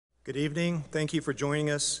Good evening. Thank you for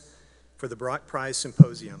joining us for the Brock Prize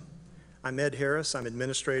Symposium. I'm Ed Harris. I'm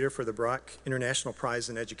administrator for the Brock International Prize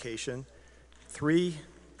in Education.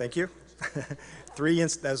 Thank you.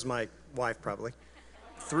 That's my wife probably.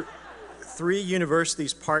 Three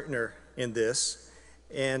universities partner in this,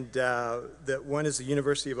 and that one is the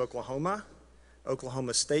University of Oklahoma,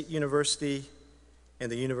 Oklahoma State University,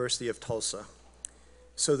 and the University of Tulsa.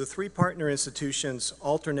 So the three partner institutions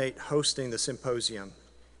alternate hosting the symposium.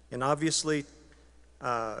 And obviously,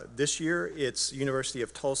 this year, it's University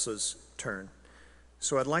of Tulsa's turn.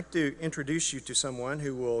 So I'd like to introduce you to someone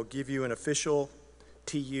who will give you an official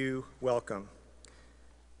TU welcome.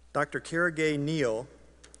 Dr. Kara Gay Neal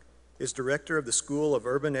is director of the School of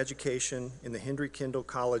Urban Education in the Henry Kendall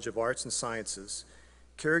College of Arts and Sciences.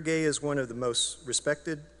 Kara Gay is one of the most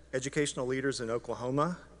respected educational leaders in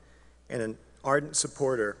Oklahoma and an ardent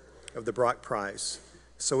supporter of the Brock Prize.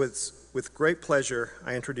 So it's with great pleasure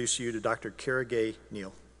I introduce you to Dr. Kara Gay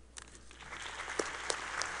Neal.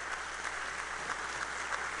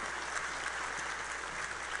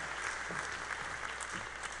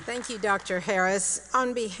 Thank you, Dr. Harris.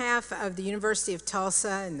 On behalf of the University of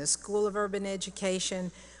Tulsa and the School of Urban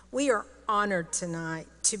Education, we are honored tonight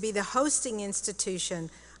to be the hosting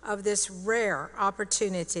institution of this rare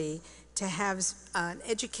opportunity to have an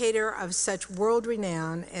educator of such world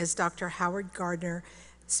renown as Dr. Howard Gardner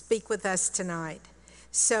speak with us tonight.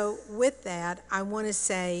 So with that, I want to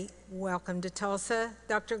say welcome to Tulsa,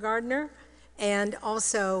 Dr. Gardner, and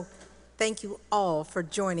also thank you all for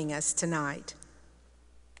joining us tonight.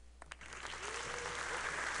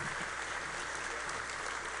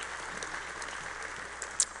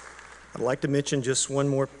 I'd like to mention just one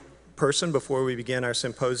more person before we begin our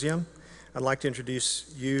symposium. I'd like to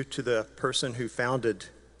introduce you to the person who founded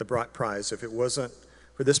the Brock Prize. If it wasn't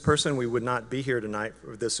for this person, we would not be here tonight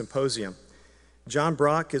for this symposium. John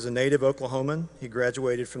Brock is a native Oklahoman. He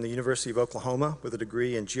graduated from the University of Oklahoma with a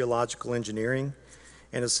degree in geological engineering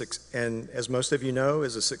and as most of you know,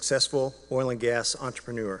 is a successful oil and gas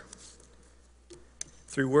entrepreneur.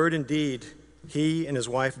 Through word and deed, he and his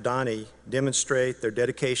wife Donnie demonstrate their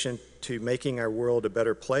dedication to making our world a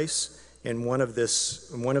better place, and one of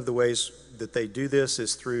the ways that they do this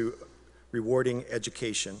is through rewarding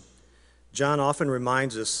education. John often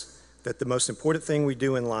reminds us that the most important thing we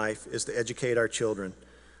do in life is to educate our children.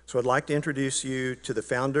 So I'd like to introduce you to the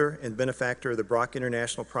founder and benefactor of the Brock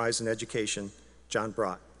International Prize in Education, John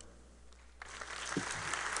Brock.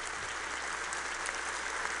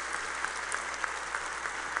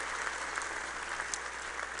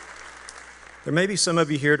 There may be some of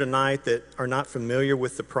you here tonight that are not familiar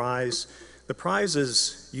with the prize. The prize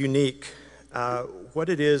is unique. What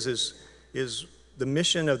it is the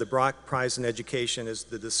mission of the Brock Prize in Education is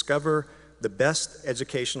to discover the best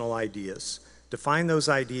educational ideas, to find those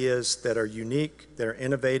ideas that are unique, that are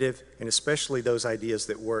innovative, and especially those ideas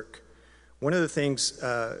that work. One of the things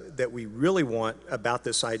that we really want about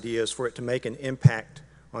this idea is for it to make an impact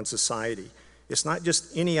on society. It's not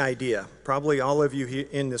just any idea. Probably all of you here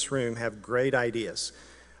in this room have great ideas.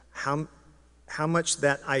 How much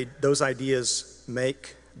those ideas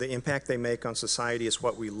make, the impact they make on society is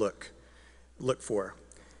what we look for.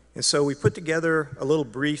 And so we put together a little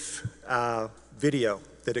brief video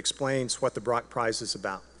that explains what the Brock Prize is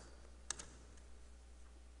about.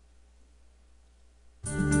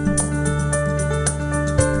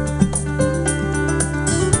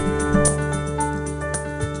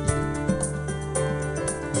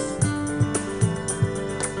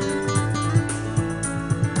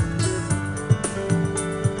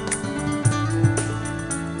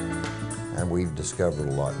 We've discovered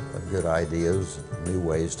a lot of good ideas, new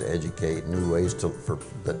ways to educate, new ways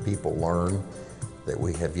that people learn that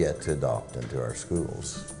we have yet to adopt into our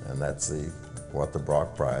schools. And that's what the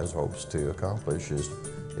Brock Prize hopes to accomplish, is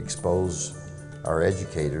expose our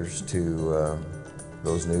educators to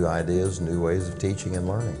those new ideas, new ways of teaching and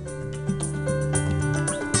learning.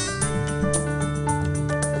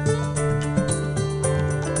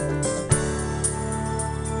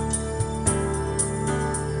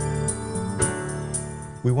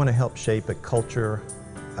 We want to help shape a culture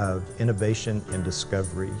of innovation and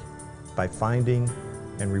discovery by finding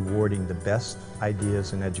and rewarding the best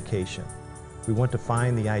ideas in education. We want to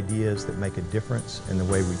find the ideas that make a difference in the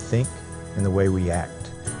way we think and the way we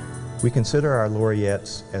act. We consider our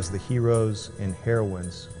laureates as the heroes and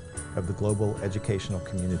heroines of the global educational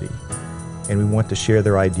community, and we want to share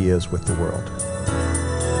their ideas with the world.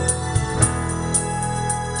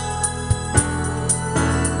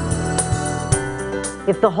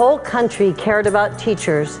 If the whole country cared about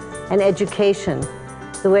teachers and education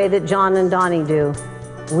the way that John and Donnie do,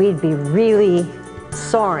 we'd be really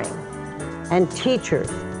soaring, and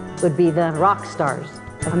teachers would be the rock stars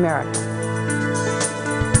of America.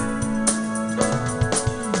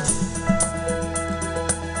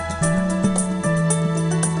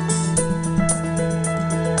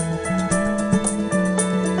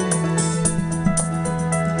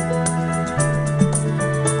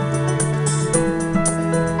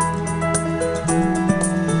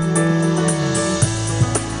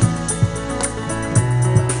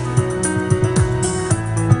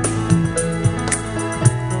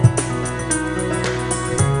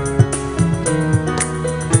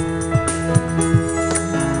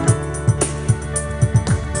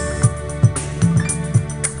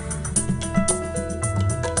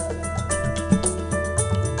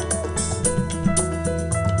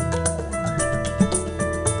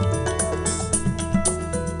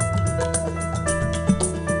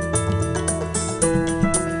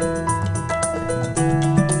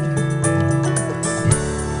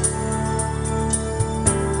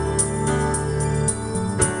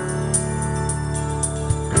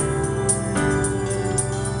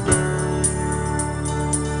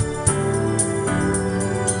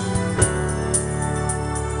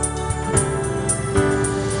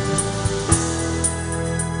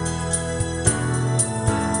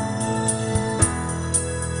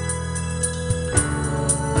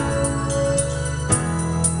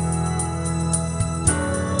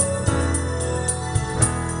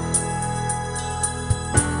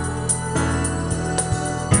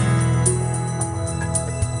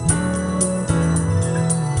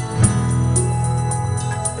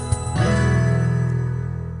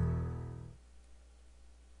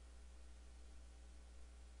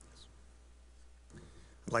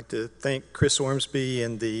 I'd like to thank Chris Ormsby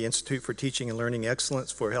and the Institute for Teaching and Learning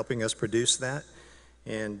Excellence for helping us produce that.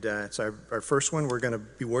 And it's our first one. We're going to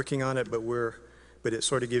be working on it, but it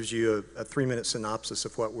sort of gives you a 3-minute synopsis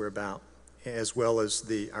of what we're about, as well as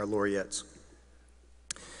our laureates.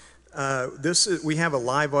 We have a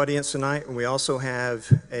live audience tonight, and we also have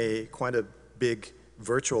quite a big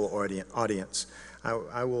virtual audience.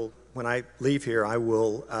 I will, when I leave here, I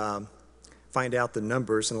will find out the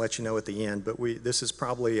numbers and let you know at the end, but this is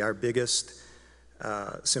probably our biggest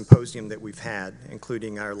symposium that we've had,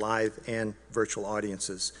 including our live and virtual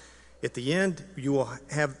audiences. At the end, you will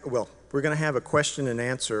have, we're going to have a question and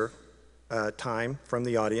answer time from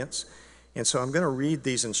the audience, and so I'm going to read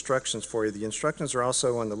these instructions for you. The instructions are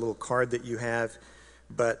also on the little card that you have,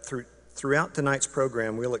 but throughout tonight's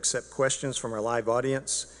program, we'll accept questions from our live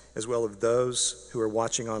audience, as well as those who are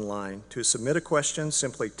watching online. To submit a question,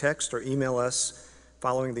 simply text or email us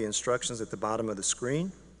following the instructions at the bottom of the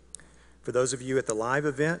screen. For those of you at the live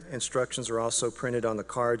event, instructions are also printed on the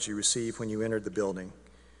cards you received when you entered the building.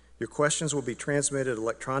 Your questions will be transmitted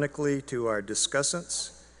electronically to our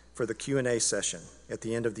discussants for the Q&A session at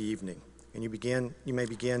the end of the evening. And you may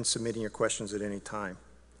begin submitting your questions at any time.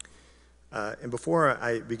 And before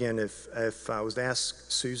I begin, if I was to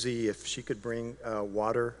ask Susie if she could bring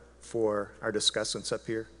water for our discussants up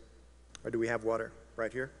here. Or do we have water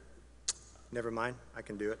right here? Never mind, I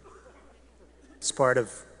can do it. It's part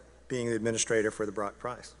of being the administrator for the Brock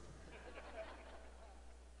Prize.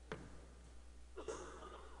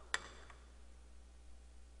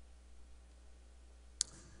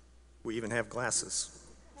 We even have glasses.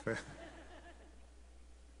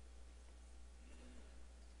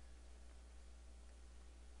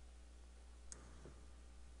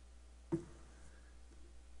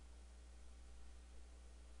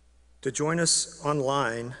 To join us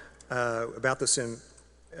online about the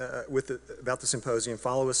symposium,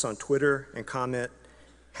 follow us on Twitter and comment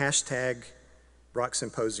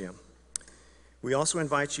 #BrockSymposium. We also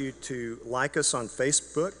invite you to like us on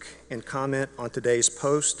Facebook and comment on today's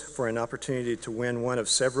post for an opportunity to win one of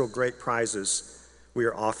several great prizes we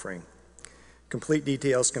are offering. Complete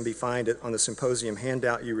details can be found on the symposium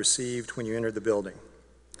handout you received when you entered the building.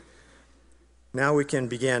 Now we can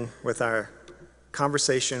begin with our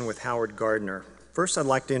conversation with Howard Gardner. First, I'd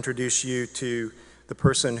like to introduce you to the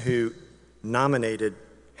person who nominated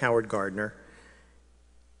Howard Gardner,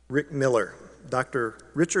 Rick Miller. Dr.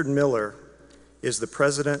 Richard Miller is the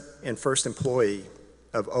president and first employee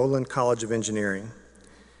of Olin College of Engineering.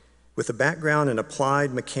 With a background in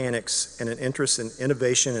applied mechanics and an interest in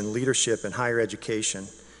innovation and leadership in higher education,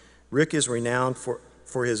 Rick is renowned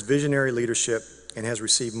for his visionary leadership and has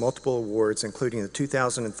received multiple awards, including the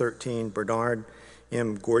 2013 Bernard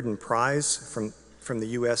M. Gordon Prize from the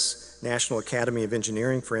U.S. National Academy of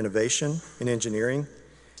Engineering for Innovation in Engineering,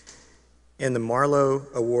 and the Marlowe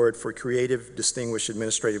Award for Creative Distinguished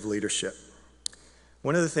Administrative Leadership.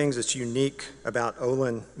 One of the things that's unique about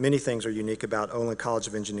Olin, many things are unique about Olin College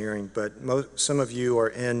of Engineering, but some of you are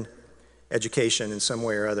in education in some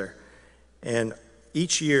way or other. And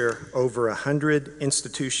each year, over 100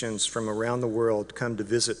 institutions from around the world come to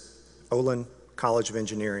visit Olin College of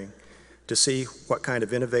Engineering to see what kind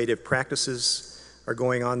of innovative practices are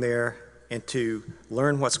going on there and to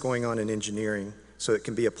learn what's going on in engineering so it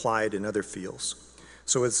can be applied in other fields.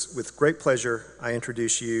 So it's with great pleasure, I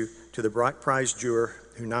introduce you to the Brock Prize juror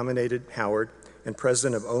who nominated Howard and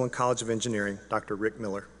president of Olin College of Engineering, Dr. Rick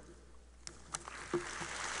Miller.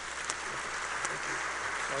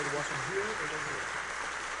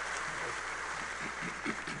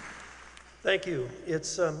 Thank you.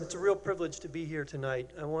 It's a real privilege to be here tonight.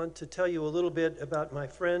 I want to tell you a little bit about my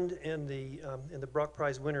friend and the Brock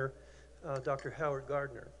Prize winner, Dr. Howard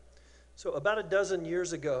Gardner. So about a dozen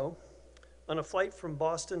years ago, on a flight from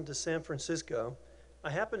Boston to San Francisco, I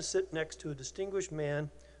happened to sit next to a distinguished man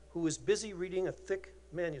who was busy reading a thick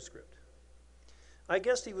manuscript. I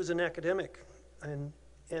guessed he was an academic and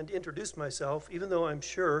introduced myself, even though I'm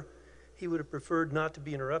sure he would have preferred not to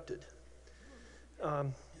be interrupted.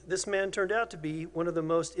 This man turned out to be one of the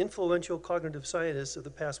most influential cognitive scientists of the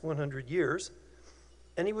past 100 years,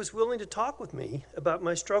 and he was willing to talk with me about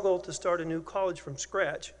my struggle to start a new college from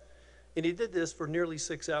scratch, and he did this for nearly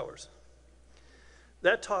 6 hours.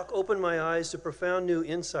 That talk opened my eyes to profound new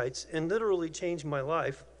insights and literally changed my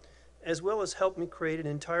life, as well as helped me create an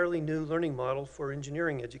entirely new learning model for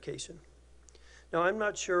engineering education. Now, I'm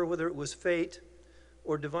not sure whether it was fate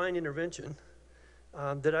or divine intervention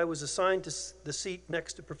that I was assigned to the seat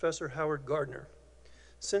next to Professor Howard Gardner.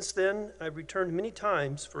 Since then, I've returned many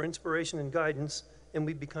times for inspiration and guidance, and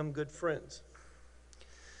we've become good friends.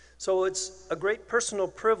 So it's a great personal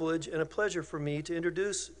privilege and a pleasure for me to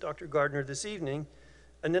introduce Dr. Gardner this evening,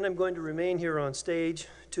 and then I'm going to remain here on stage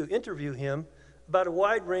to interview him about a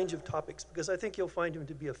wide range of topics, because I think you'll find him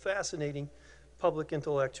to be a fascinating public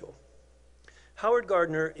intellectual. Howard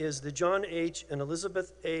Gardner is the John H. and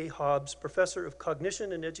Elizabeth A. Hobbs Professor of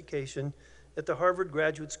Cognition and Education at the Harvard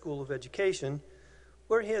Graduate School of Education,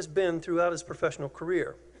 where he has been throughout his professional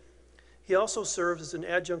career. He also serves as an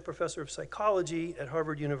adjunct professor of psychology at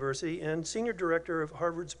Harvard University and senior director of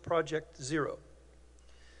Harvard's Project Zero.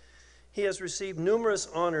 He has received numerous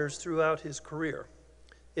honors throughout his career.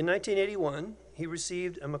 In 1981, he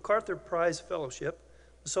received a MacArthur Prize Fellowship,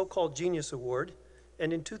 the so-called Genius Award,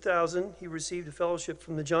 and in 2000, he received a fellowship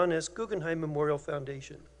from the John S. Guggenheim Memorial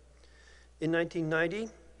Foundation. In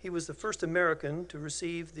 1990, he was the first American to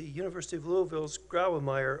receive the University of Louisville's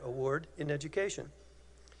Grauemeyer Award in Education.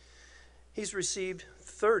 He's received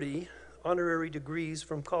 30 honorary degrees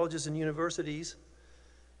from colleges and universities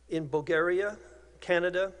in Bulgaria,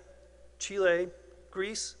 Canada, Chile,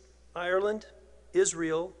 Greece, Ireland,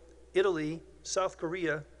 Israel, Italy, South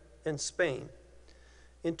Korea, and Spain.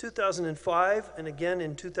 In 2005 and again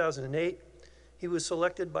in 2008, he was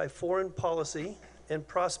selected by Foreign Policy and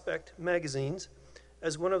Prospect magazines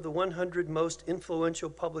as one of the 100 most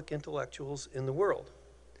influential public intellectuals in the world.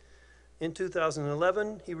 In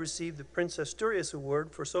 2011, he received the Prince Asturias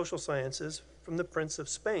Award for Social Sciences from the Prince of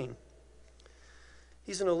Spain.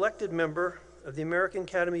 He's an elected member of the American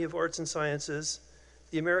Academy of Arts and Sciences,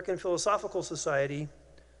 the American Philosophical Society,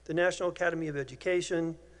 the National Academy of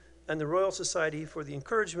Education, and the Royal Society for the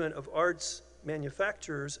Encouragement of Arts,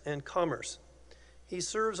 Manufacturers, and Commerce. He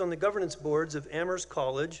serves on the governance boards of Amherst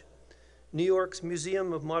College, New York's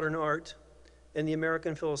Museum of Modern Art, and the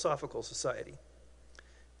American Philosophical Society.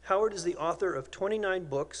 Howard is the author of 29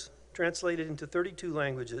 books, translated into 32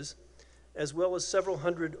 languages, as well as several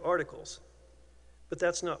hundred articles. But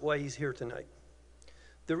that's not why he's here tonight.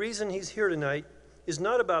 The reason he's here tonight is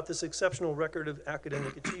not about this exceptional record of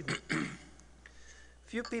academic achievement.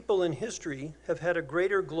 Few people in history have had a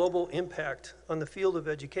greater global impact on the field of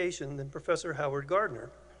education than Professor Howard Gardner.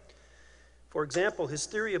 For example, his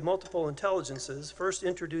theory of multiple intelligences, first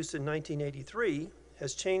introduced in 1983,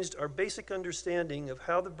 has changed our basic understanding of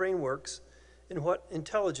how the brain works and what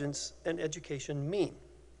intelligence and education mean.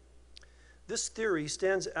 This theory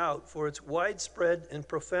stands out for its widespread and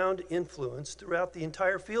profound influence throughout the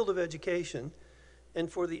entire field of education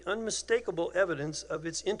and for the unmistakable evidence of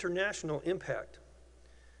its international impact.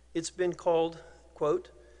 It's been called, quote,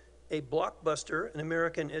 a blockbuster in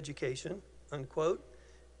American education, unquote,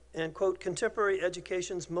 and, quote, contemporary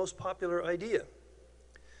education's most popular idea.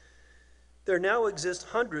 There now exist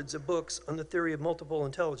hundreds of books on the theory of multiple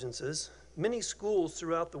intelligences, many schools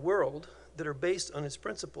throughout the world that are based on its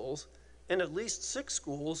principles, and at least 6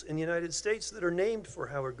 schools in the United States that are named for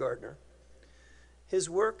Howard Gardner. His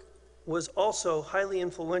work was also highly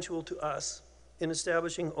influential to us in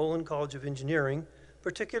establishing Olin College of Engineering,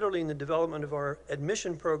 particularly in the development of our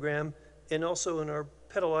admission program and also in our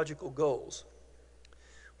pedagogical goals.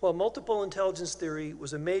 While multiple intelligence theory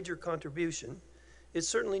was a major contribution, it's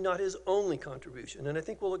certainly not his only contribution, and I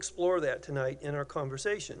think we'll explore that tonight in our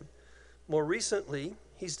conversation. More recently,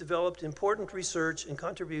 he's developed important research and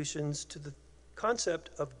contributions to the concept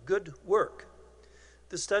of good work,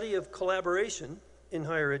 the study of collaboration in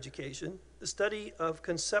higher education, the study of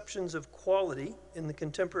conceptions of quality in the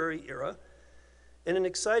contemporary era, and an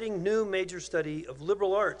exciting new major study of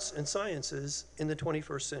liberal arts and sciences in the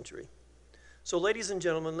 21st century. So ladies and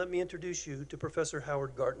gentlemen, let me introduce you to Professor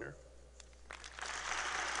Howard Gardner.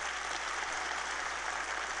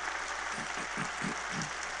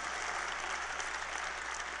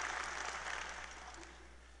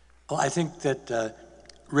 Well, I think that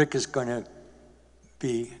Rick is going to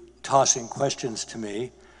be tossing questions to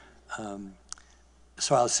me,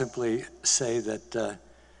 so I'll simply say that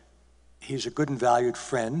he's a good and valued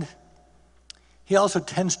friend. He also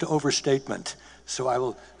tends to overstatement, so I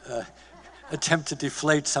will attempt to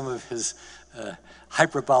deflate some of his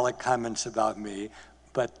hyperbolic comments about me,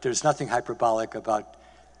 but there's nothing hyperbolic about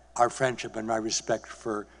our friendship and my respect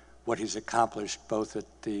for what he's accomplished, both at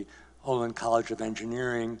the Olin College of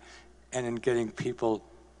Engineering and in getting people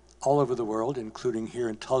all over the world, including here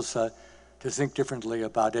in Tulsa, to think differently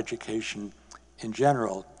about education in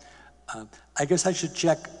general. I guess I should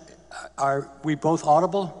check, are we both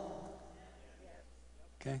audible?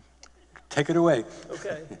 Okay, take it away.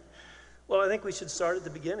 Okay. Well, I think we should start at the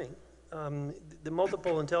beginning. The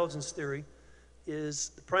multiple intelligence theory is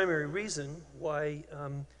the primary reason why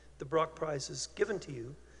the Brock Prize is given to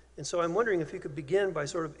you. And so I'm wondering if you could begin by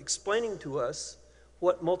sort of explaining to us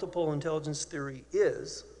what multiple intelligence theory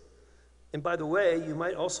is. And by the way, you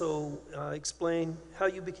might also explain how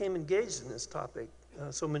you became engaged in this topic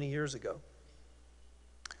so many years ago.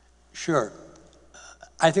 Sure.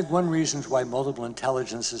 I think one reason why multiple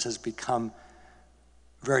intelligences has become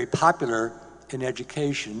very popular in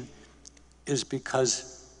education is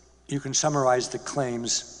because you can summarize the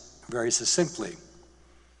claims very succinctly.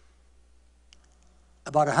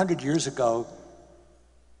 About 100 years ago,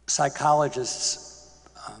 psychologists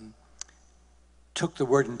took the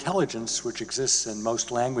word intelligence, which exists in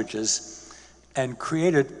most languages, and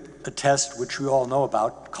created a test which we all know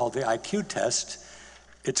about called the IQ test.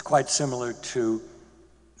 It's quite similar to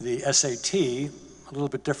the SAT, a little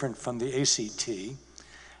bit different from the ACT.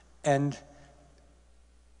 And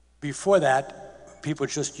before that, people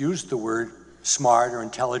just used the word smart or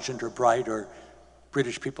intelligent or bright, or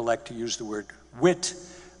British people like to use the word wit.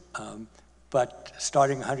 But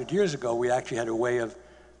starting 100 years ago, we actually had a way of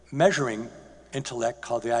measuring intellect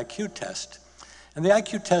called the IQ test. And the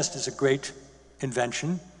IQ test is a great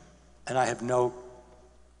invention, and I have no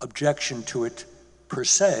objection to it per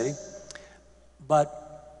se,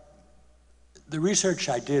 but the research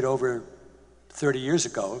I did over 30 years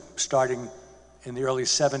ago, starting in the early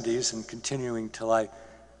 70s and continuing till I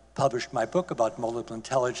published my book about multiple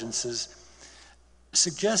intelligences,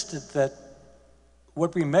 suggested that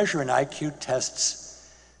what we measure in IQ tests,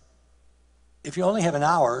 if you only have an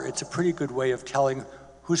hour, it's a pretty good way of telling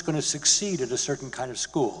who's going to succeed at a certain kind of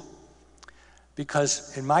school.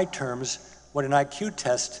 Because in my terms, what an IQ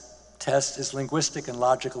test is linguistic and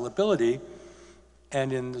logical ability,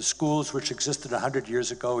 and in the schools which existed 100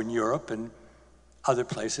 years ago in Europe and other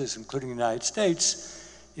places, including the United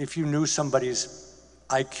States, if you knew somebody's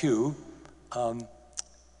IQ,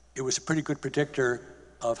 it was a pretty good predictor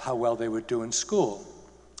of how well they would do in school.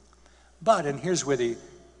 But, and here's where the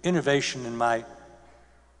innovation in my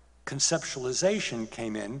conceptualization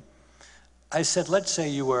came in, I said, let's say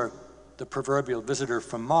you were the proverbial visitor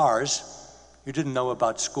from Mars. You didn't know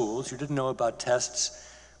about schools, you didn't know about tests,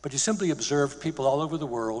 but you simply observed people all over the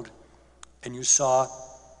world, and you saw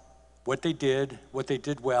what they did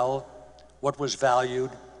well, what was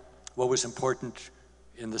valued, what was important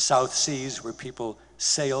in the South Seas, where people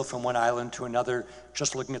sail from one island to another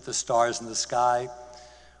just looking at the stars in the sky,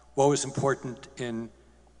 what was important in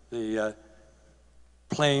the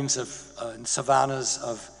plains and savannas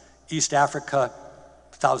of East Africa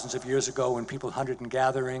thousands of years ago when people hunted and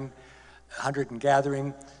gathering.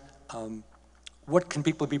 What can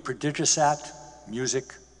people be prodigious at?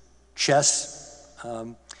 Music, chess.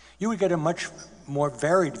 You would get a much more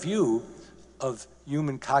varied view of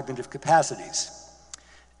human cognitive capacities.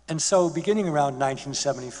 And so beginning around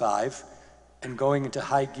 1975 and going into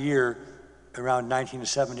high gear around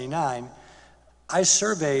 1979, I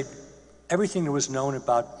surveyed everything that was known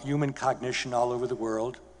about human cognition all over the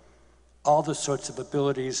world, all the sorts of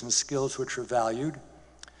abilities and skills which were valued,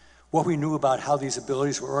 what we knew about how these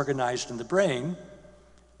abilities were organized in the brain,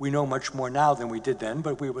 We know much more now than we did then,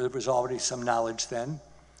 but there was already some knowledge then.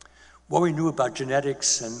 What we knew about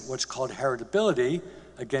genetics and what's called heritability,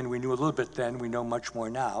 again, we knew a little bit then, we know much more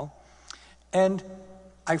now. And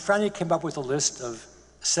I finally came up with a list of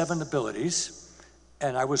 7 abilities,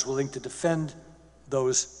 and I was willing to defend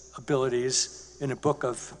those abilities in a book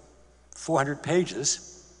of 400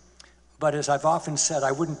 pages. But as I've often said,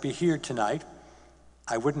 I wouldn't be here tonight.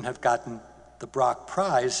 I wouldn't have gotten the Brock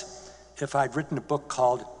Prize if I'd written a book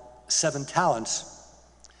called 7 Talents,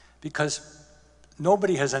 because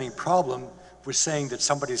nobody has any problem with saying that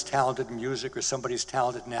somebody's talented in music or somebody's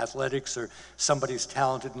talented in athletics or somebody's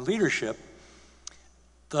talented in leadership.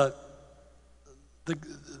 The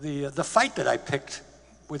fight that I picked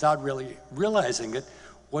without really realizing it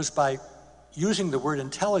was by using the word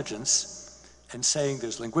intelligence and saying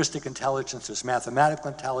there's linguistic intelligence, there's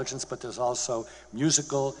mathematical intelligence, but there's also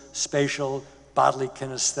musical, spatial, bodily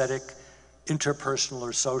kinesthetic, interpersonal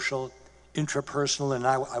or social, intrapersonal, and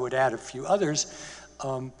I would add a few others.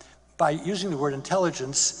 By using the word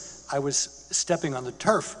intelligence, I was stepping on the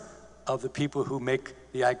turf of the people who make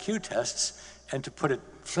the IQ tests, and to put it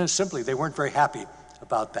simply, they weren't very happy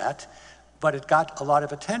about that, but it got a lot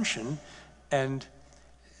of attention, and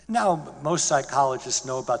now most psychologists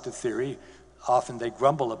know about the theory. Often they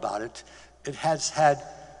grumble about it. It has had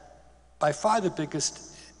by far the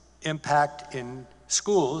biggest impact in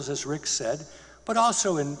schools, as Rick said, but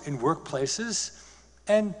also in workplaces.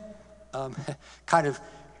 And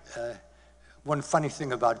one funny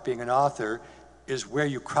thing about being an author is where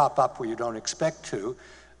you crop up where you don't expect to.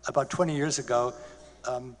 About 20 years ago,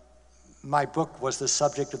 my book was the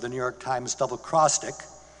subject of the New York Times double acrostic.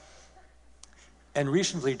 And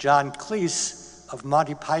recently, John Cleese of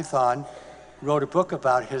Monty Python wrote a book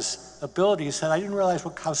about his ability. He said, I didn't realize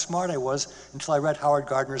how smart I was until I read Howard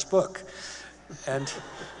Gardner's book. And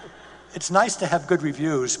it's nice to have good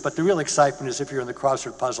reviews, but the real excitement is if you're in the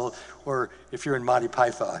crossword puzzle or if you're in Monty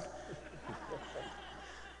Python.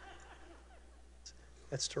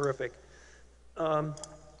 That's terrific.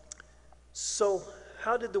 So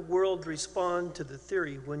how did the world respond to the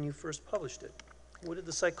theory when you first published it? What did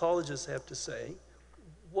the psychologists have to say?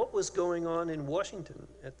 What was going on in Washington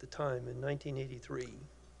at the time in 1983?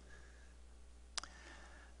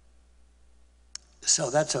 So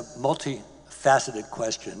that's a multifaceted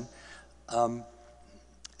question.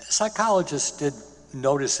 Psychologists did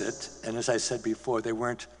notice it, and as I said before, they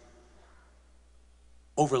weren't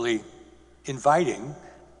overly inviting,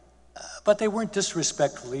 but they weren't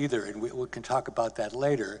disrespectful either, and we can talk about that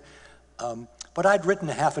later. But I'd written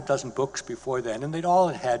a half a dozen books before then, and they'd all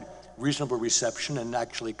had reasonable reception and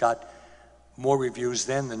actually got more reviews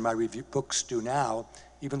then than my books do now,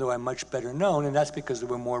 even though I'm much better known, and that's because there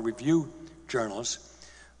were more review journals.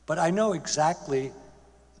 But I know exactly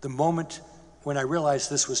the moment when I realized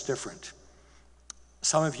this was different.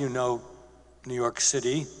 Some of you know New York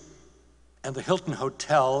City and the Hilton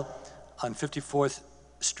Hotel on 54th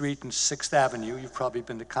Street and 6th Avenue. You've probably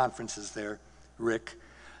been to conferences there, Rick.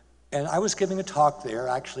 And I was giving a talk there,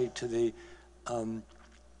 actually, to the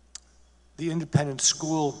Independent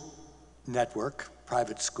School Network,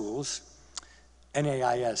 private schools,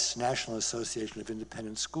 NAIS, National Association of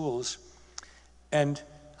Independent Schools. And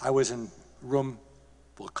I was in room,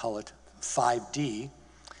 we'll call it 5D.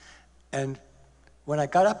 And when I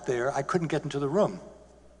got up there, I couldn't get into the room.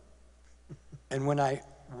 And when I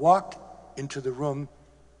walked into the room,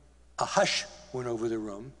 a hush went over the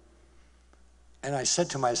room. And I said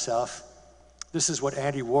to myself, this is what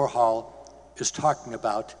Andy Warhol is talking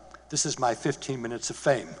about. This is my 15 minutes of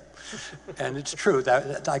fame. And it's true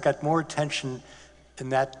that I got more attention in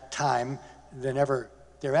that time than ever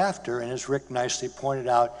thereafter. And as Rick nicely pointed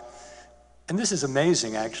out, and this is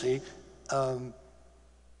amazing actually,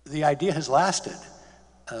 the idea has lasted.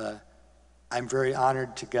 I'm very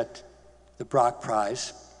honored to get the Brock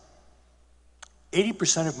Prize.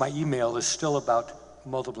 80% of my email is still about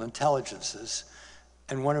multiple intelligences.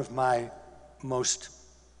 And one of my most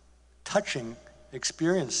touching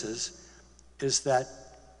experiences is that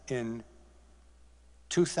in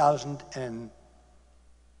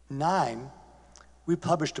 2009, we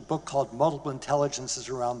published a book called Multiple Intelligences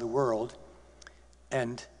Around the World,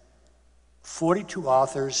 and 42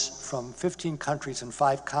 authors from 15 countries and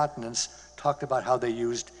 5 continents talked about how they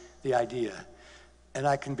used the idea. And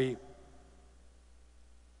I can be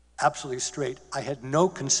absolutely straight. I had no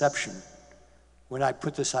conception when I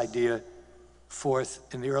put this idea forth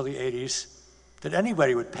in the early 80s that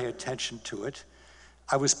anybody would pay attention to it.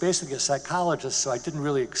 I was basically a psychologist, so I didn't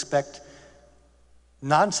really expect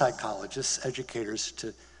non-psychologists, educators,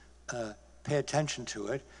 to pay attention to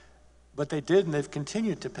it. But they did, and they've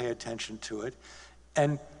continued to pay attention to it.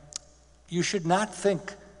 And you should not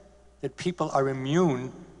think that people are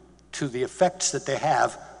immune to the effects that they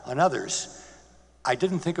have on others. I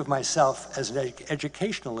didn't think of myself as an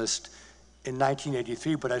educationalist in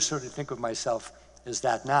 1983, but I certainly think of myself as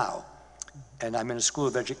that now. And I'm in a school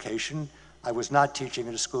of education. I was not teaching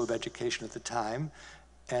in a school of education at the time,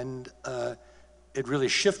 and it really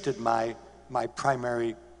shifted my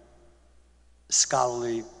primary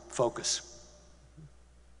scholarly focus.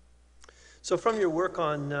 So from your work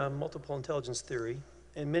on multiple intelligence theory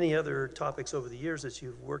and many other topics over the years that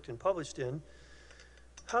you've worked and published in,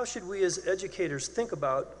 how should we as educators think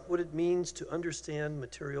about what it means to understand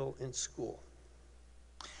material in school?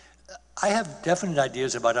 I have definite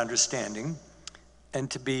ideas about understanding, and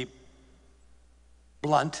to be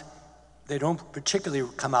blunt, they don't particularly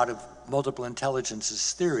come out of multiple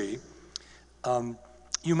intelligences theory.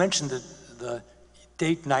 You mentioned the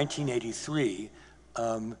date 1983.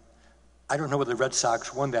 I don't know whether the Red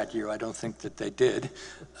Sox won that year. I don't think that they did.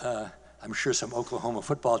 I'm sure some Oklahoma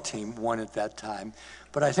football team won at that time.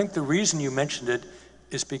 But I think the reason you mentioned it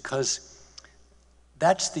is because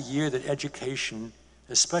that's the year that education,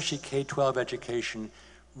 especially K-12 education,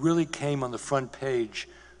 really came on the front page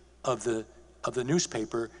of the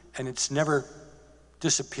newspaper, and it's never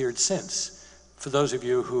disappeared since. For those of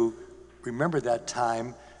you who remember that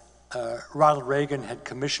time, Ronald Reagan had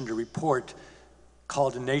commissioned a report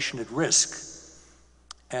called A Nation at Risk.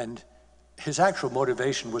 And his actual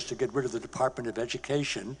motivation was to get rid of the Department of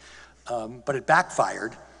Education, but it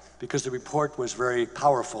backfired because the report was very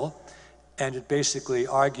powerful, and it basically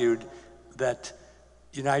argued that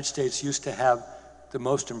the United States used to have the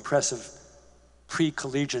most impressive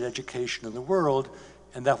pre-collegiate education in the world,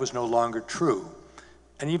 and that was no longer true.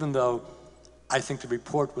 And even though I think the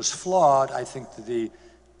report was flawed, I think that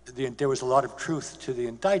there was a lot of truth to the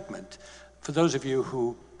indictment. For those of you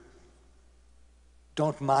who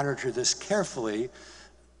don't monitor this carefully,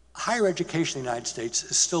 higher education in the United States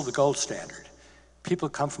is still the gold standard. People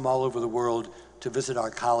come from all over the world to visit our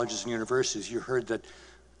colleges and universities. You heard that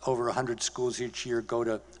over 100 schools each year go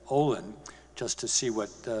to Olin just to see what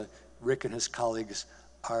Rick and his colleagues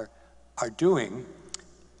are doing.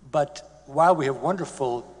 But while we have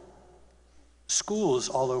wonderful schools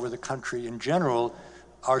all over the country in general,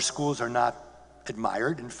 our schools are not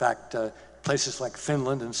admired. In fact, places like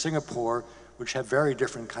Finland and Singapore, which have very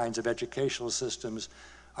different kinds of educational systems,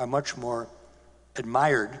 are much more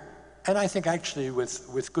admired. And I think actually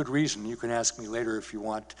with good reason. You can ask me later if you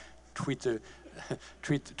want, tweet the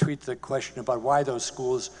question about why those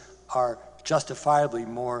schools are justifiably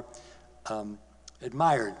more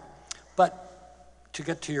admired. But to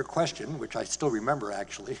get to your question, which I still remember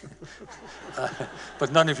actually,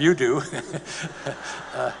 but none of you do,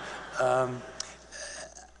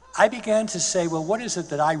 I began to say, well, what is it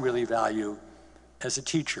that I really value as a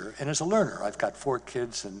teacher and as a learner? I've got 4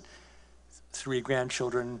 kids and 3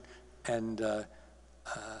 grandchildren, and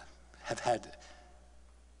have had,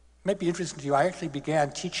 might be interesting to you, I actually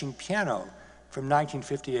began teaching piano from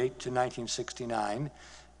 1958 to 1969,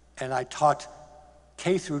 and I taught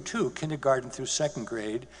K through 2, kindergarten through 2nd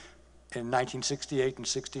grade, in 1968 and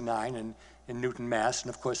 69 in Newton, Mass. And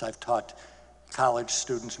of course, I've taught college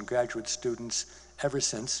students and graduate students ever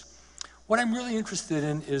since. What I'm really interested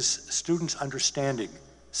in is students understanding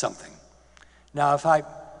something. Now, if I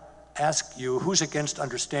ask you who's against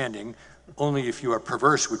understanding, only if you are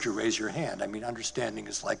perverse would you raise your hand. I mean, understanding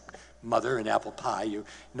is like mother and apple pie.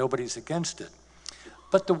 Nobody's against it.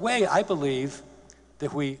 But the way I believe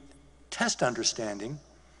that we test understanding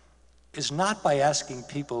is not by asking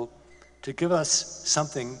people to give us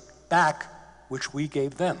something back which we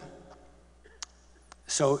gave them.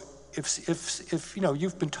 So if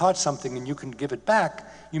you've been taught something and you can give it back,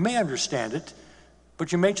 you may understand it,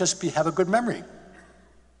 but you may just have a good memory,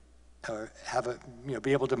 or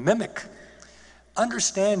be able to mimic.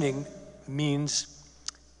 Understanding means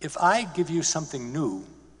if I give you something new,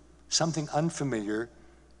 something unfamiliar,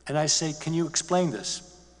 and I say, can you explain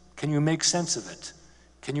this? Can you make sense of it?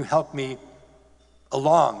 Can you help me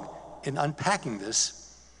along in unpacking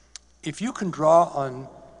this? If you can draw on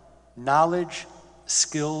knowledge,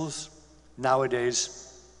 skills,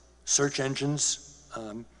 nowadays, search engines,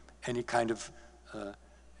 any kind of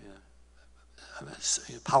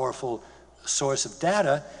powerful source of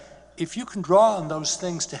data, if you can draw on those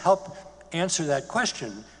things to help answer that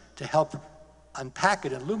question, to help unpack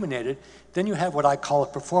it, illuminate it, then you have what I call a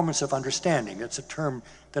performance of understanding. That's a term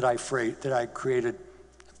that I created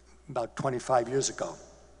about 25 years ago.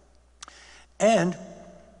 And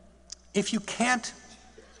if you can't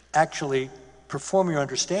actually perform your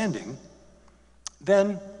understanding,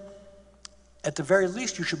 then at the very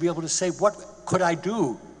least, you should be able to say, what could I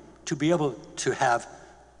do to be able to have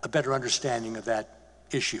a better understanding of that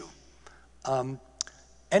issue? And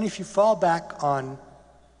if you fall back on,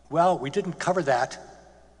 well, we didn't cover that,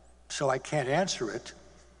 so I can't answer it,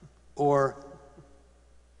 or,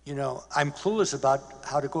 you know, I'm clueless about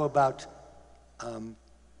how to go about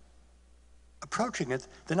approaching it,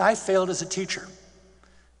 then I failed as a teacher.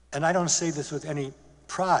 And I don't say this with any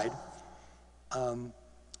pride.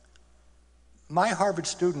 My Harvard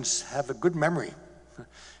students have a good memory.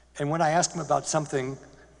 And when I ask them about something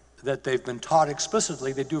that they've been taught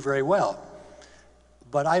explicitly, they do very well.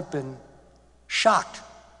 But I've been shocked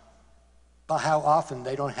by how often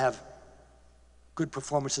they don't have good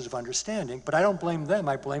performances of understanding. But I don't blame them,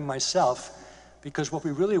 I blame myself, because what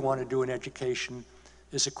we really want to do in education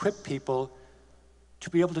is equip people to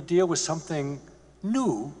be able to deal with something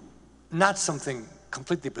new, not something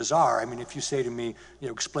completely bizarre. I mean, if you say to me, you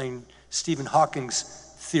know, explain Stephen Hawking's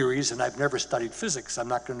theories, and I've never studied physics, I'm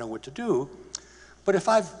not going to know what to do. But if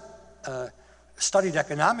I've studied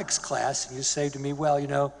economics class, and you say to me, well, you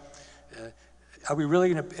know, are we really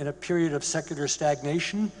in a period of secular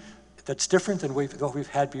stagnation that's different than what we've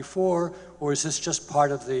had before, or is this just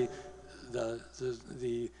part of the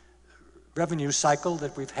revenue cycle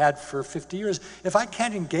that we've had for 50 years? If I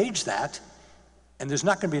can't engage that, and there's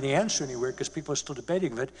not going to be any answer anywhere because people are still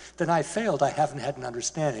debating it, then I failed. I haven't had an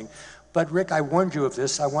understanding. But Rick, I warned you of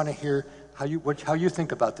this. I want to hear how you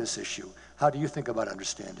think about this issue. How do you think about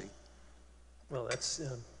understanding? Well, that's,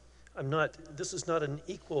 this is not an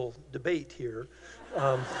equal debate here.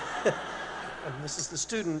 This is the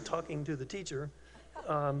student talking to the teacher.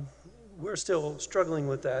 We're still struggling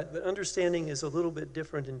with that, but understanding is a little bit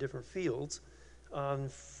different in different fields.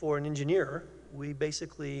 For an engineer, we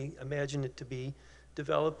basically imagine it to be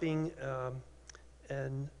developing a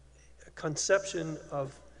conception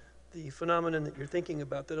of the phenomenon that you're thinking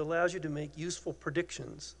about that allows you to make useful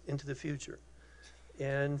predictions into the future.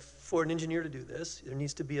 And for an engineer to do this, there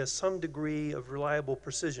needs to be some degree of reliable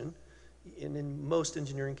precision. And in most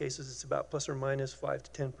engineering cases, it's about plus or minus 5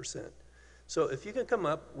 to 10%. So if you can come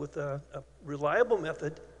up with a reliable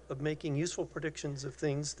method of making useful predictions of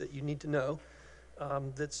things that you need to know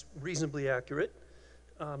that's reasonably accurate,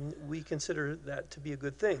 we consider that to be a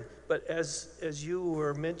good thing. But as you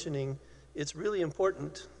were mentioning, it's really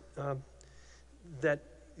important that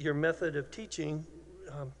your method of teaching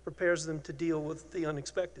prepares them to deal with the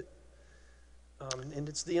unexpected. And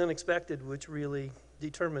it's the unexpected which really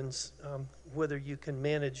determines whether you can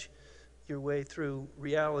manage your way through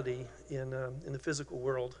reality in the physical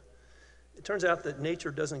world. It turns out that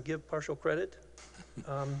nature doesn't give partial credit.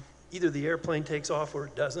 Either the airplane takes off or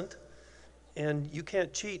it doesn't. And you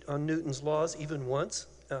can't cheat on Newton's laws even once.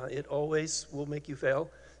 It always will make you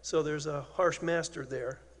fail. So there's a harsh master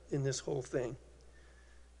there in this whole thing.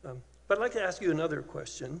 But I'd like to ask you another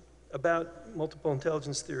question about multiple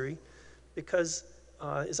intelligence theory, because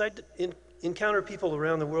as I encounter people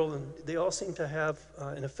around the world, and they all seem to have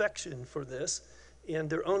an affection for this and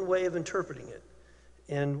their own way of interpreting it.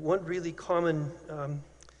 And one really common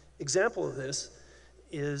example of this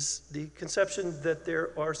is the conception that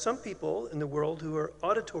there are some people in the world who are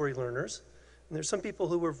auditory learners, and there's some people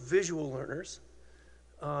who are visual learners.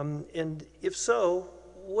 And if so,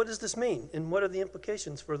 what does this mean? And what are the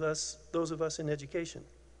implications for those of us in education?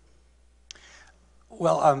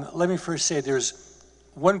 Well, let me first say there's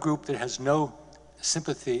one group that has no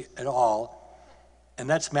sympathy at all, and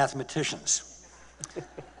that's mathematicians.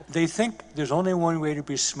 They think there's only one way to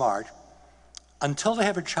be smart until they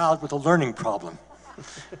have a child with a learning problem.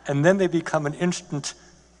 And then they become an instant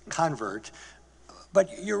convert. But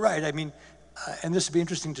you're right, I mean, and this would be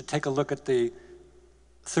interesting to take a look at the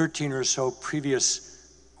 13 or so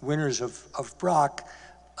previous winners of Brock.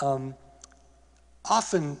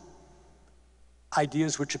 Often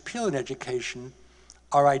ideas which appeal in education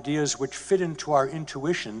are ideas which fit into our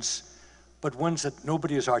intuitions, but ones that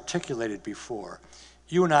nobody has articulated before.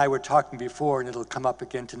 You and I were talking before, and it'll come up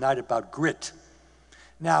again tonight, about grit.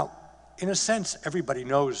 Now, in a sense, everybody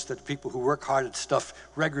knows that people who work hard at stuff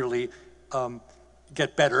regularly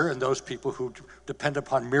get better, and those people who depend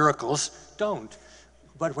upon miracles don't.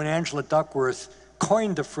 But when Angela Duckworth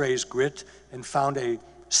coined the phrase grit and found a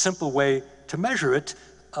simple way to measure it,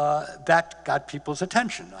 that got people's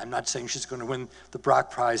attention. I'm not saying she's going to win the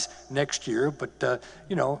Brock Prize next year, but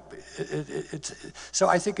you know, so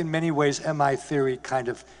I think in many ways MI theory kind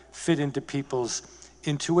of fit into people's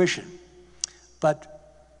intuition. But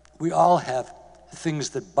we all have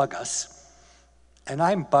things that bug us, and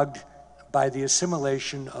I'm bugged by the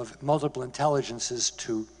assimilation of multiple intelligences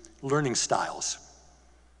to learning styles.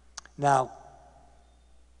 Now,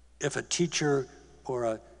 if a teacher or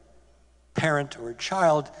a parent or a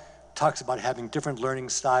child talks about having different learning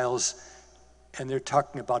styles and they're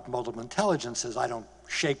talking about multiple intelligences, I don't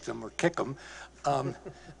shake them or kick them.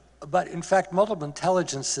 But in fact, multiple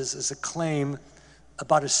intelligences is a claim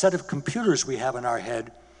about a set of computers we have in our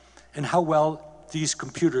head and how well these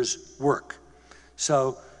computers work.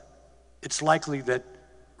 So it's likely that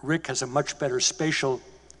Rick has a much better spatial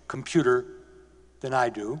computer than I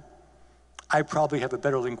do. I probably have a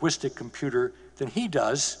better linguistic computer than he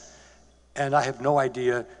does, and I have no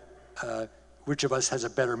idea which of us has a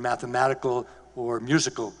better mathematical or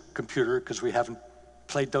musical computer, because we haven't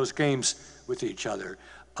played those games with each other.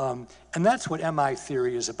 And that's what MI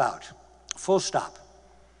theory is about, full stop.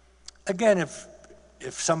 Again,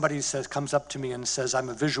 if somebody comes up to me and says, I'm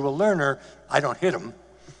a visual learner, I don't hit them.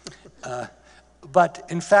 But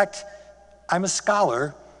in fact, I'm a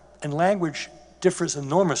scholar, and language differs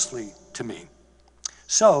enormously to me.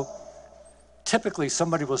 So typically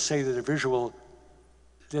somebody will say that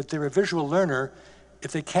they're a visual learner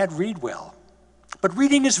if they can't read well. But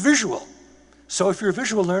reading is visual. So if you're a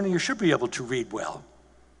visual learner, you should be able to read well.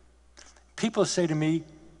 People say to me,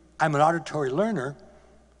 I'm an auditory learner,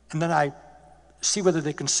 and then I see whether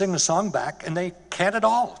they can sing a song back, and they can't at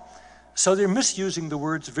all. So they're misusing the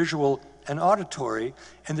words visual and auditory,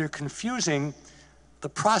 and they're confusing the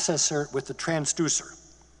processor with the transducer.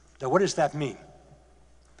 Now, what does that mean?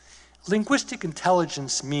 Linguistic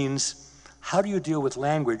intelligence means how do you deal with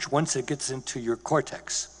language once it gets into your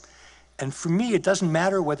cortex? And for me, it doesn't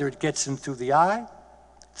matter whether it gets in through the eye,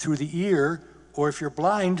 through the ear, or if you're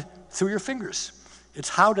blind, through your fingers. It's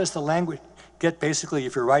how does the language get, basically,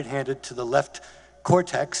 if you're right-handed, to the left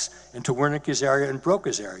cortex, into Wernicke's area and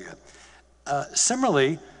Broca's area.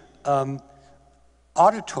 Similarly,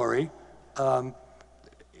 auditory,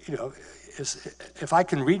 if I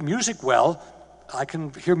can read music well, I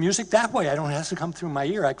can hear music that way. I don't have to come through my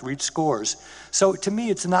ear. I can read scores. So to me,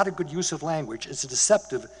 it's not a good use of language. It's a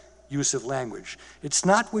deceptive use of language. It's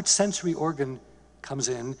not which sensory organ comes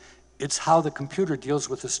in. It's how the computer deals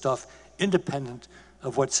with the stuff independent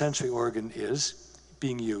of what sensory organ is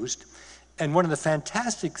being used. And one of the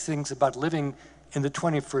fantastic things about living in the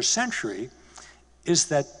 21st century is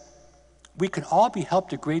that we can all be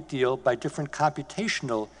helped a great deal by different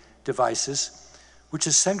computational devices, which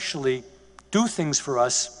essentially do things for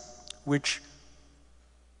us which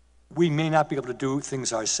we may not be able to do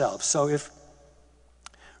things ourselves. So if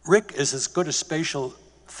Rick is as good a spatial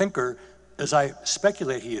thinker as I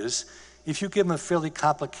speculate he is, if you give him a fairly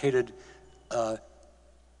complicated 2-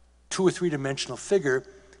 or 3-dimensional figure,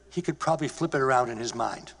 he could probably flip it around in his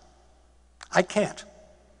mind. I can't.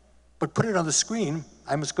 But put it on the screen,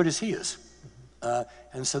 I'm as good as he is.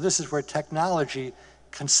 And so this is where technology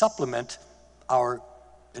can supplement our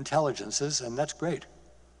intelligences, and that's great.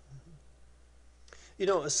 You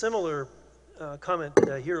know, a similar comment that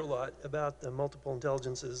I hear a lot about the multiple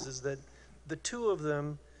intelligences is that the two of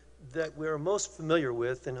them that we're most familiar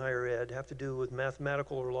with in higher ed have to do with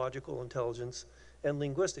mathematical or logical intelligence and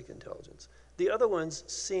linguistic intelligence. The other ones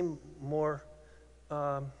seem more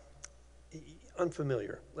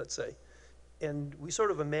unfamiliar, let's say. And we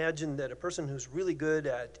sort of imagine that a person who's really good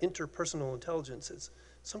at interpersonal intelligence is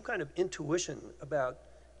some kind of intuition about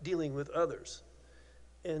dealing with others.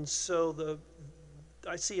 And so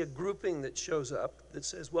I see a grouping that shows up that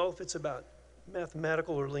says, well, if it's about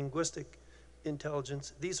mathematical or linguistic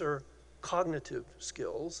intelligence, these are cognitive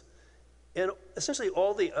skills. And essentially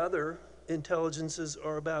all the other intelligences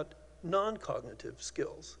are about non-cognitive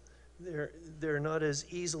skills. They're not as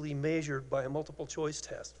easily measured by a multiple choice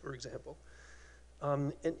test, for example.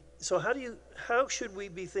 And so how should we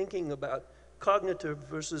be thinking about cognitive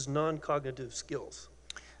versus non-cognitive skills?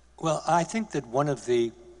 Well, I think that one of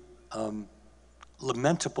the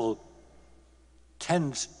lamentable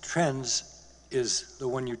trends is the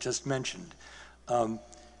one you just mentioned.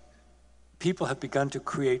 People have begun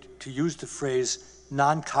to use the phrase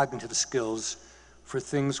non-cognitive skills for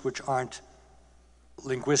things which aren't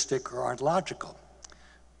linguistic or aren't logical.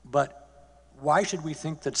 But why should we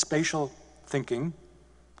think that spatial thinking,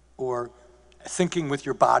 or thinking with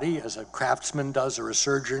your body as a craftsman does, or a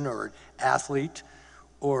surgeon or an athlete,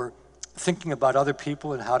 or thinking about other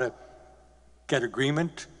people and how to get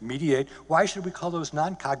agreement, mediate, why should we call those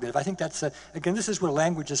non-cognitive? I think that's, again, this is where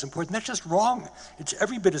language is important. That's just wrong. It's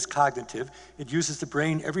every bit as cognitive. It uses the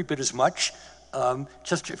brain every bit as much.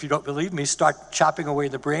 Just if you don't believe me, start chopping away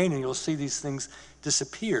the brain and you'll see these things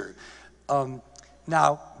disappear.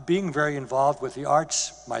 Now, being very involved with the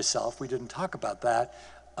arts myself, we didn't talk about that,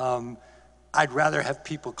 I'd rather have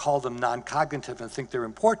people call them non-cognitive and think they're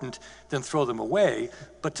important than throw them away.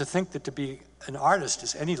 But to think that to be an artist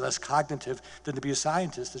is any less cognitive than to be a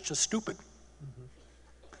scientist is just stupid.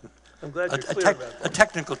 I'm glad you're clear about that. A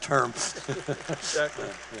technical term. Exactly.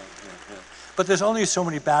 But there's only so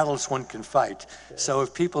many battles one can fight. So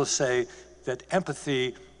if people say that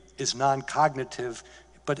empathy is non-cognitive,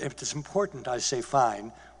 but if it's important, I say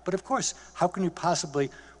fine. But of course, how can you possibly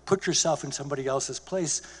put yourself in somebody else's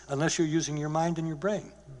place unless you're using your mind and your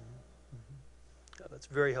brain? Yeah, that's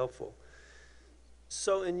very helpful.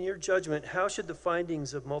 So in your judgment, how should the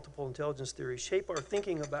findings of multiple intelligence theory shape our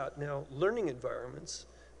thinking about now learning environments,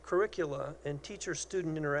 curricula, and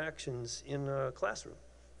teacher-student interactions in a classroom?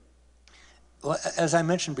 Well, as I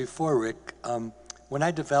mentioned before, Rick, when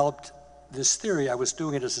I developed this theory, I was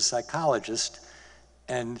doing it as a psychologist,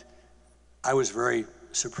 and I was very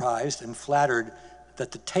surprised and flattered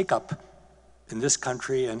that the take-up in this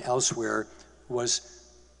country and elsewhere was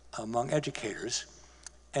among educators.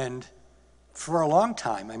 And for a long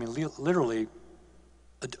time, I mean, literally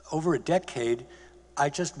over a decade, I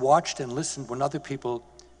just watched and listened when other people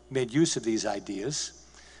made use of these ideas.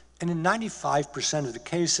 And in 95% of the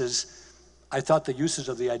cases, I thought the uses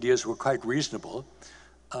of the ideas were quite reasonable.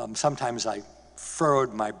 Sometimes I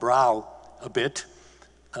furrowed my brow a bit.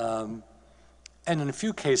 And in a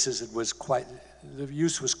few cases, the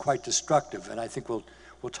use was quite destructive, and I think we'll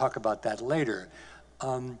talk about that later.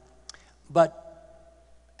 But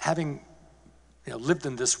having lived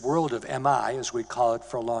in this world of MI, as we call it,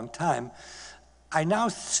 for a long time, I now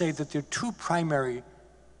say that there are two primary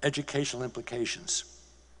educational implications.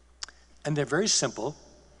 And they're very simple,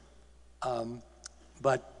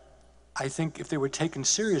 but I think if they were taken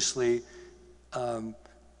seriously,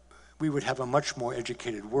 we would have a much more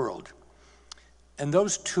educated world. And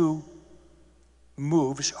those two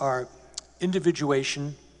moves are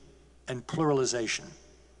individuation and pluralization.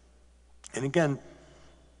 And again,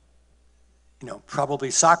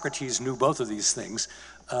 probably Socrates knew both of these things.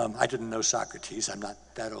 I didn't know Socrates, I'm not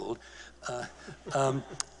that old.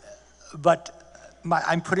 But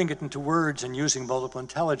I'm putting it into words, and using multiple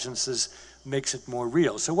intelligences makes it more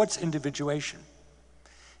real. So what's individuation?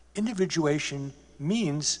 Individuation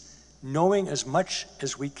means knowing as much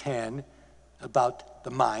as we can about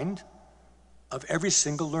the mind of every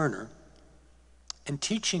single learner and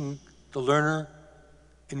teaching the learner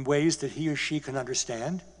in ways that he or she can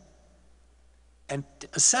understand, and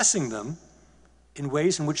assessing them in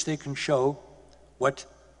ways in which they can show what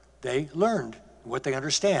they learned, what they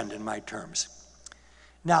understand in my terms.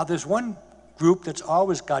 Now, there's one group that's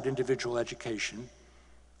always got individual education,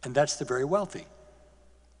 and that's the very wealthy.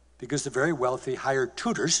 Because the very wealthy hire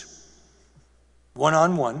tutors,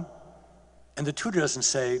 one-on-one, and the tutor doesn't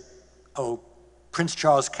say, oh, Prince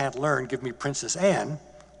Charles can't learn, give me Princess Anne.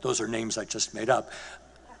 Those are names I just made up.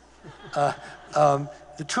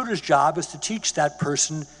 The tutor's job is to teach that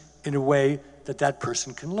person in a way that that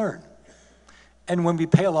person can learn. And when we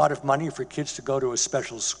pay a lot of money for kids to go to a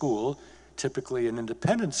special school, typically an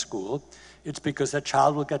independent school, it's because that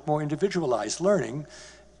child will get more individualized learning.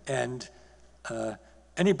 And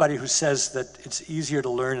anybody who says that it's easier to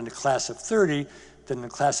learn in a class of 30 than in a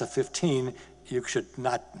class of 15, you should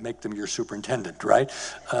not make them your superintendent, right?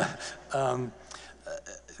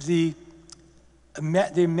 The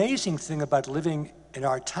amazing thing about living in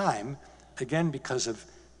our time, again because of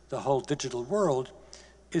the whole digital world,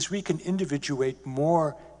 is we can individuate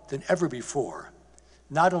more than ever before.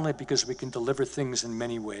 Not only because we can deliver things in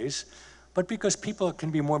many ways, but because people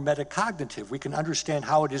can be more metacognitive. We can understand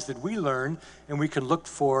how it is that we learn, and we can look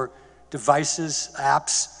for devices,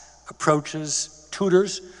 apps, approaches,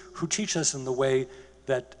 tutors who teach us in the way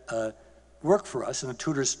that work for us, and the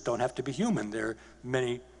tutors don't have to be human. There are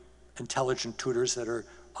many intelligent tutors that are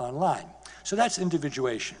online. So that's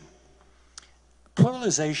individuation.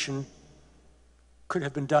 Pluralization could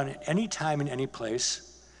have been done at any time in any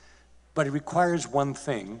place, but it requires one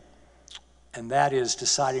thing, and that is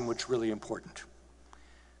deciding what's really important.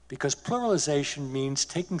 Because pluralization means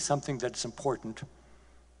taking something that's important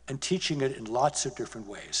and teaching it in lots of different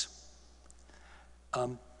ways.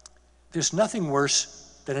 There's nothing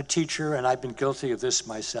worse than a teacher, and I've been guilty of this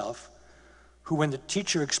myself, who when the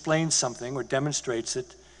teacher explains something or demonstrates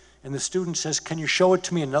it, and the student says, can you show it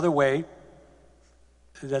to me another way,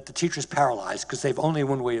 that the teacher's paralyzed because they've only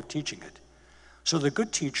one way of teaching it. So the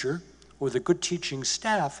good teacher or the good teaching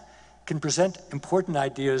staff can present important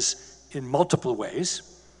ideas in multiple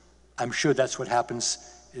ways. I'm sure that's what happens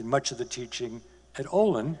in much of the teaching at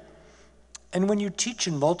Olin. And when you teach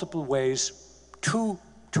in multiple ways, two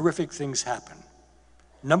terrific things happen.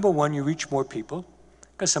 Number one, you reach more people,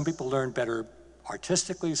 because some people learn better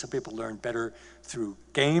artistically, some people learn better through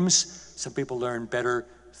games, some people learn better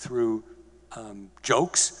through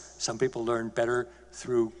jokes, some people learn better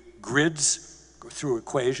through grids, through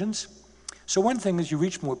equations. So one thing is you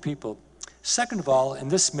reach more people. Second of all,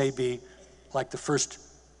 and this may be like the first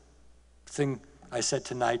thing I said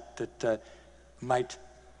tonight that might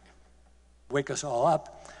wake us all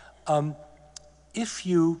up, if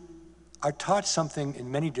you are taught something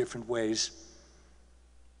in many different ways,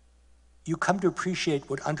 you come to appreciate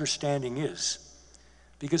what understanding is.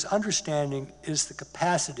 Because understanding is the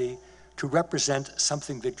capacity to represent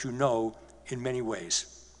something that you know in many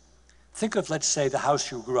ways. Think of, let's say, the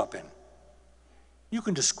house you grew up in. You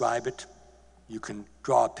can describe it, you can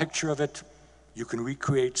draw a picture of it, you can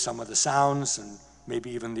recreate some of the sounds and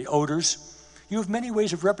maybe even the odors. You have many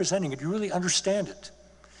ways of representing it. You really understand it.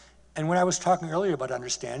 And when I was talking earlier about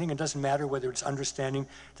understanding, it doesn't matter whether it's understanding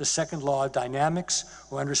the second law of dynamics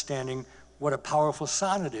or understanding what a powerful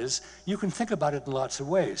sonnet is, you can think about it in lots of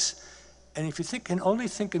ways. And if you can only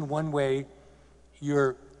think in one way,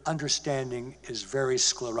 your understanding is very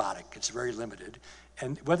sclerotic, it's very limited.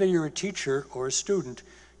 And whether you're a teacher or a student,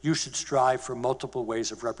 you should strive for multiple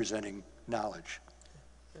ways of representing knowledge.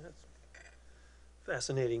 Yeah, that's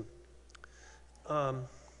fascinating.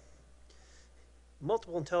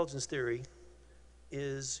 Multiple intelligence theory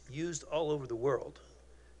is used all over the world.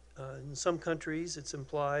 In some countries, it's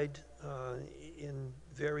implied in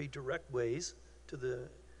very direct ways to the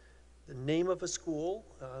name of a school,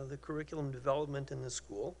 the curriculum development in the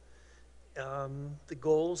school, the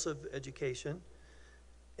goals of education,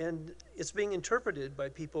 and it's being interpreted by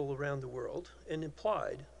people around the world and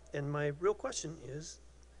implied. And my real question is,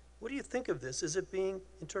 what do you think of this? Is it being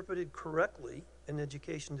interpreted correctly in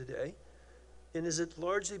education today? And is it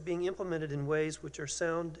largely being implemented in ways which are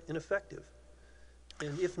sound and effective?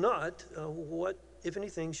 And if not, what, if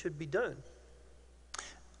anything, should be done?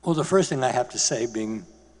 Well, the first thing I have to say, being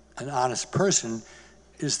an honest person,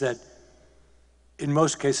 is that in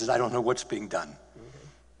most cases, I don't know what's being done.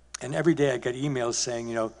 Mm-hmm. And every day I get emails saying,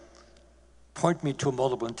 you know, point me to a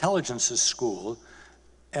multiple intelligences school.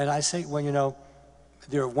 And I say, well, you know,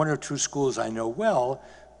 there are one or two schools I know well,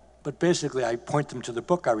 but basically I point them to the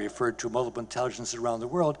book I referred to, Multiple Intelligences Around the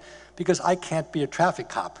World, because I can't be a traffic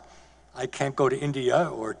cop. I can't go to India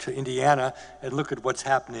or to Indiana and look at what's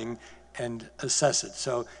happening and assess it.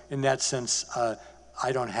 So in that sense,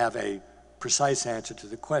 I don't have a precise answer to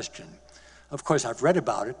the question. Of course, I've read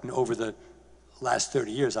about it, and over the last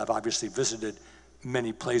 30 years, I've obviously visited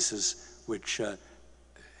many places which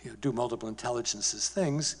do multiple intelligences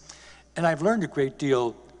things, and I've learned a great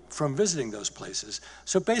deal from visiting those places.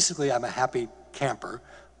 So basically, I'm a happy camper.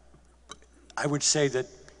 I would say that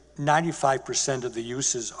 95% of the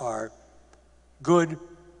uses are good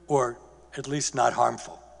or at least not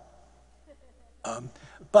harmful.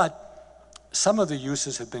 But some of the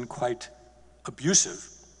uses have been quite abusive.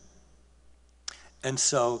 And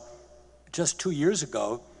so just 2 years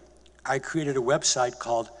ago, I created a website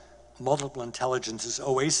called Multiple Intelligences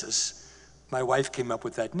Oasis. My wife came up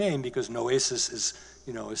with that name because an oasis is,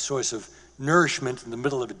 you know, a source of nourishment in the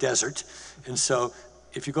middle of a desert. And so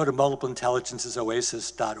if you go to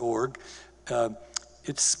multipleintelligencesoasis.org,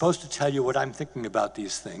 it's supposed to tell you what I'm thinking about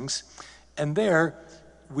these things. And there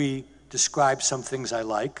we describe some things I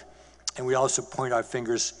like, and we also point our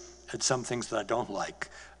fingers at some things that I don't like.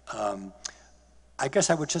 I guess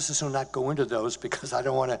I would just as soon not go into those because I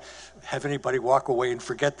don't want to have anybody walk away and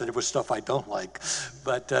forget that it was stuff I don't like.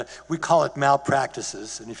 But we call it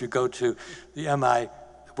malpractices, and if you go to the MI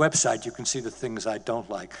website, you can see the things I don't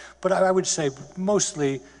like. But I would say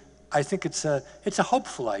mostly, I think it's a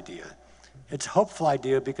hopeful idea. It's a hopeful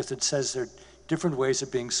idea because it says there are different ways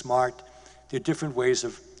of being smart, there are different ways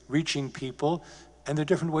of reaching people, and there are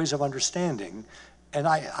different ways of understanding. And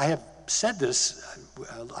I have said this,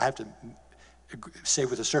 I have to say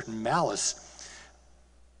with a certain malice,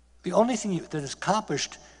 the only thing that is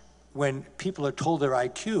accomplished when people are told their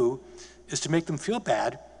IQ is to make them feel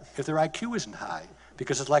bad if their IQ isn't high,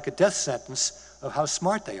 because it's like a death sentence of how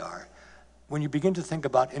smart they are. When you begin to think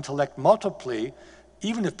about intellect multiply,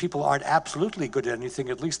 even if people aren't absolutely good at anything,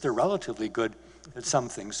 at least they're relatively good at some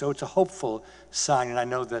things. So it's a hopeful sign, and I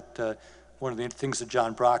know that one of the things that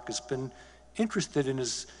John Brock has been interested in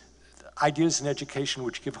is ideas in education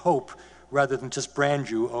which give hope rather than just brand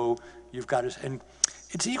you, oh, you've got it. And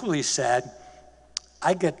it's equally sad,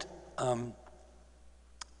 I get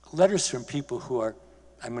letters from people who are,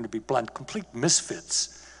 I'm going to be blunt, complete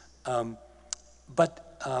misfits.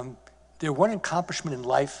 But their one accomplishment in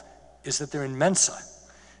life is that they're in Mensa,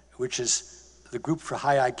 which is the group for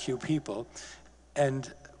high IQ people.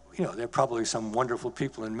 And you know, there are probably some wonderful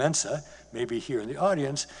people in Mensa, maybe here in the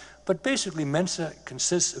audience, but basically Mensa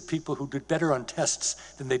consists of people who did better on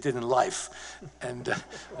tests than they did in life. And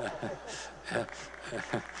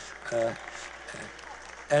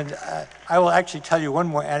I will actually tell you one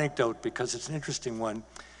more anecdote because it's an interesting one.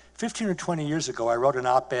 15 or 20 years ago, I wrote an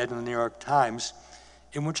op-ed in the New York Times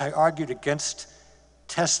in which I argued against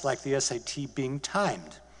tests like the SAT being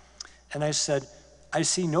timed. And I said, I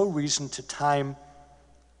see no reason to time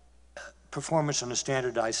performance on a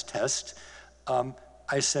standardized test.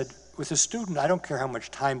 I said, with a student, I don't care how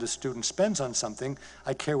much time the student spends on something,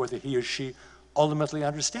 I care whether he or she ultimately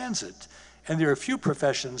understands it. And there are a few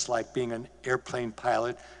professions like being an airplane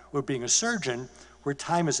pilot or being a surgeon where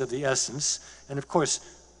time is of the essence. And of course,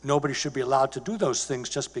 nobody should be allowed to do those things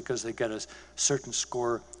just because they get a certain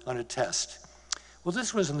score on a test. Well,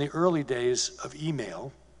 this was in the early days of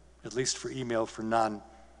email, at least for email for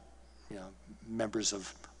members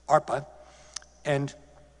of ARPA. And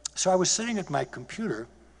so I was sitting at my computer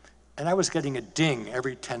and I was getting a ding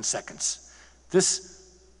every 10 seconds. This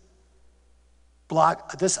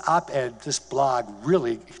op-ed, this blog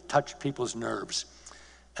really touched people's nerves.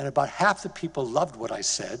 And about half the people loved what I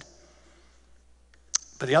said,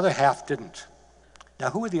 but the other half didn't. Now,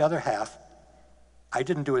 who were the other half? I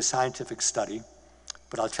didn't do a scientific study,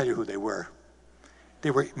 but I'll tell you who they were.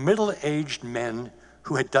 They were middle-aged men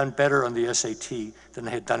who had done better on the SAT than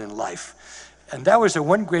they had done in life. And that was their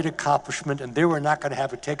one great accomplishment, and they were not going to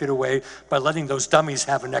have it taken away by letting those dummies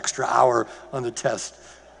have an extra hour on the test.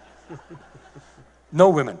 No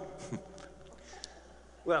women.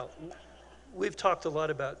 Well, we've talked a lot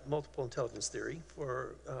about multiple intelligence theory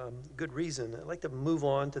for good reason. I'd like to move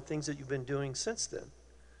on to things that you've been doing since then.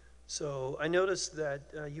 So I noticed that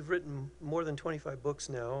you've written more than 25 books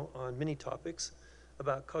now on many topics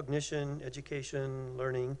about cognition, education,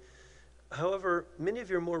 learning. However, many of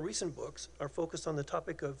your more recent books are focused on the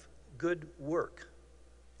topic of good work.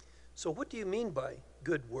 So what do you mean by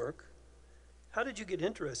good work? How did you get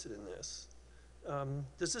interested in this?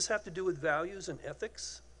 Does this have to do with values and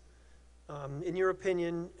ethics? In your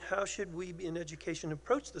opinion, how should we in education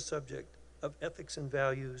approach the subject of ethics and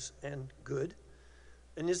values and good?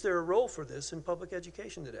 And is there a role for this in public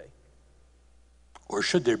education today? Or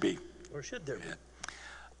should there be? Or should there be?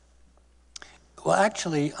 Well,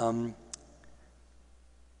 actually,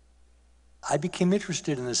 I became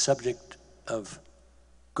interested in the subject of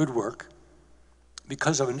good work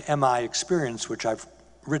because of an MI experience, which I've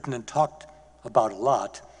written and talked about a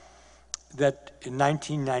lot, that in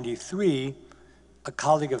 1993, a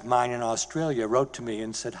colleague of mine in Australia wrote to me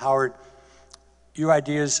and said, Howard, your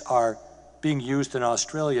ideas are being used in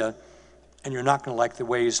Australia and you're not going to like the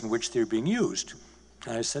ways in which they're being used.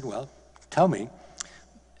 And I said, well, tell me.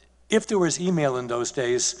 If there was email in those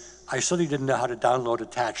days, I certainly didn't know how to download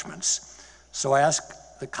attachments. So I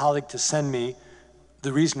asked the colleague to send me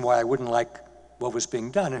the reason why I wouldn't like what was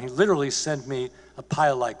being done. And he literally sent me a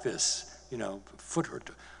pile like this, a foot or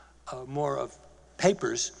two, more of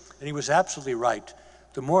papers. And he was absolutely right.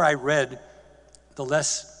 The more I read, the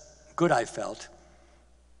less good I felt.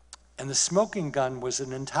 And the smoking gun was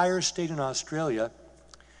an entire state in Australia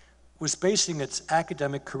was basing its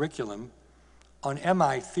academic curriculum on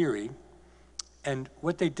MI theory. And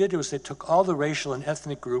what they did was they took all the racial and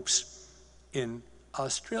ethnic groups in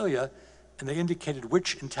Australia and they indicated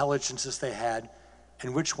which intelligences they had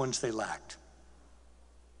and which ones they lacked.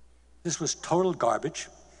 This was total garbage,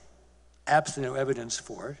 absolutely no evidence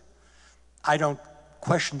for it. I don't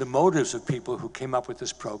question the motives of people who came up with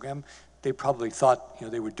this program. They probably thought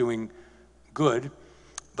they were doing good,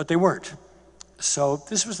 but they weren't. So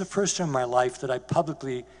this was the first time in my life that I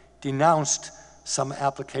publicly denounced some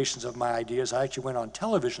applications of my ideas. I actually went on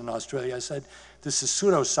television in Australia. I said, this is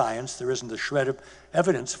pseudoscience. There isn't a shred of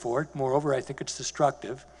evidence for it. Moreover, I think it's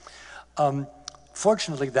destructive.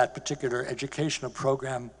 Fortunately, that particular educational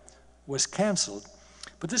program was canceled.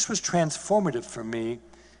 But this was transformative for me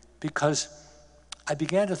because I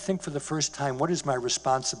began to think for the first time, what is my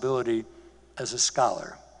responsibility as a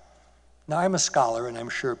scholar? Now, I'm a scholar, and I'm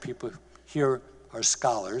sure people here are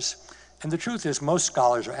scholars. And the truth is, most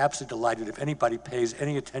scholars are absolutely delighted if anybody pays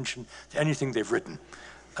any attention to anything they've written.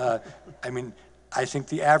 I think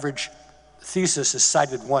the average thesis is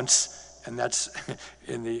cited once, and that's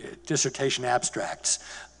in the dissertation abstracts.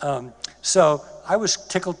 So I was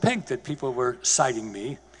tickled pink that people were citing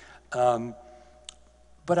me.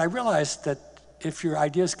 But I realized that if your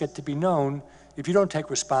ideas get to be known, if you don't take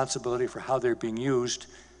responsibility for how they're being used,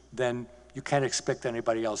 then you can't expect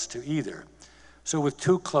anybody else to either. So with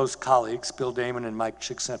two close colleagues, Bill Damon and Mike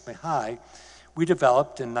Csikszentmihalyi, we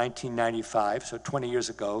developed in 1995, so 20 years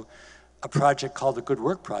ago, a project called the Good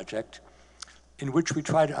Work Project, in which we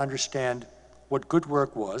try to understand what good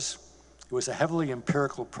work was. It was a heavily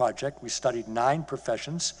empirical project. We studied 9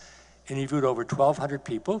 professions, interviewed over 1,200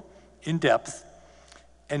 people in depth,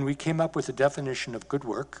 and we came up with a definition of good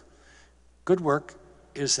work. Good work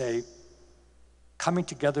is a coming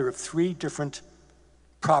together of 3 different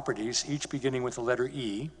properties, each beginning with the letter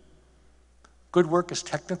E. Good work is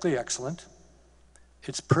technically excellent,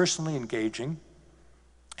 it's personally engaging,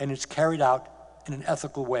 and it's carried out in an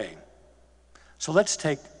ethical way. So let's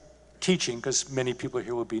take teaching, because many people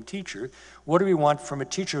here will be a teacher. What do we want from a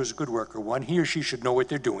teacher who's a good worker? One, he or she should know what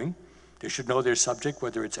they're doing. They should know their subject,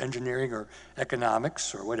 whether it's engineering or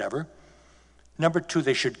economics or whatever. Number 2,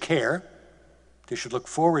 they should care. They should look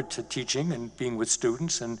forward to teaching and being with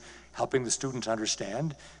students and helping the students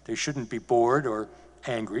understand. They shouldn't be bored or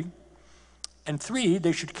angry. And 3,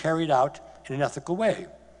 they should carry it out in an ethical way.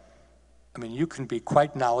 I mean, you can be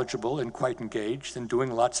quite knowledgeable and quite engaged and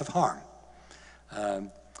doing lots of harm.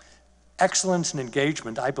 Excellence and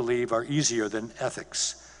engagement, I believe, are easier than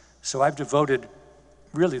ethics. So I've devoted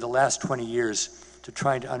really the last 20 years to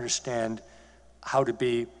trying to understand how to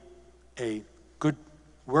be a good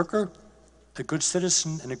worker, a good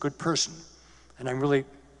citizen, and a good person. And I'm really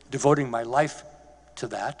devoting my life to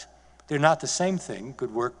that. They're not the same thing,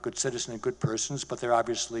 good work, good citizen, and good persons, but they're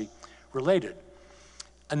obviously related.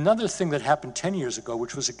 Another thing that happened 10 years ago,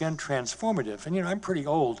 which was again transformative, and I'm pretty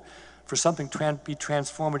old for something to be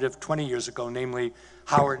transformative 20 years ago, namely,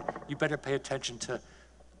 Howard, you better pay attention to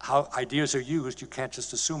how ideas are used. You can't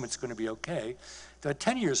just assume it's going to be okay.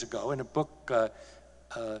 10 years ago, in a book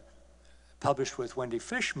published with Wendy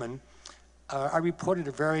Fishman, I reported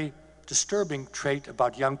a very disturbing trait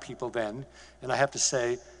about young people then, and I have to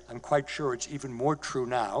say, I'm quite sure it's even more true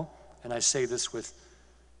now, and I say this with,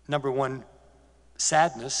 number 1,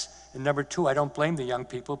 sadness, and number 2, I don't blame the young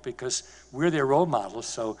people because we're their role models,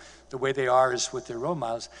 so the way they are is with their role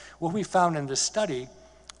models. What we found in this study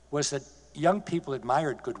was that young people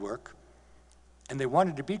admired good work, and they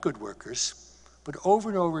wanted to be good workers, but over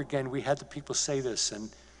and over again we had the people say this, and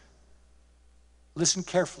listen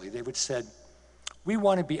carefully. They would say, we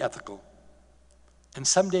want to be ethical, and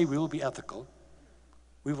someday we will be ethical.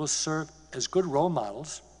 We will serve as good role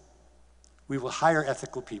models. We will hire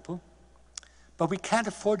ethical people, but we can't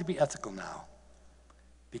afford to be ethical now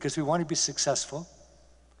because we want to be successful,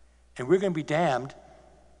 and we're going to be damned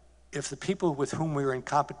if the people with whom we are in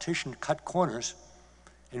competition cut corners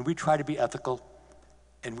and we try to be ethical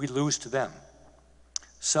and we lose to them.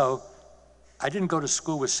 So I didn't go to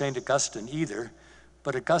school with St. Augustine either,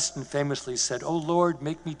 but Augustine famously said, "Oh Lord,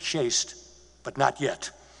 make me chaste, but not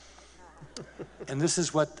yet." And this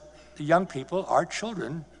is what the young people, our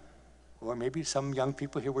children, or maybe some young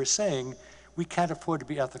people here were saying, we can't afford to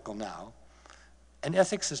be ethical now. And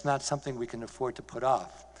ethics is not something we can afford to put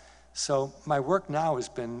off. So my work now has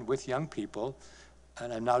been with young people,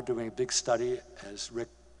 and I'm now doing a big study, as Rick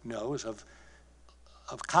knows, of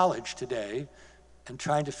college today, and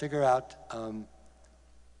trying to figure out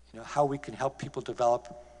how we can help people develop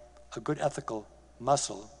a good ethical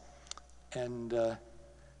muscle. And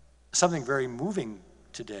something very moving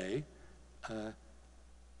today, I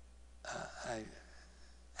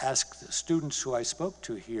asked the students who I spoke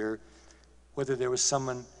to here whether there was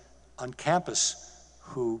someone on campus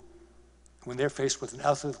who, when they're faced with an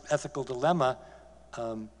ethical dilemma,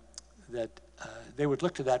 that they would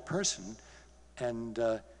look to that person. And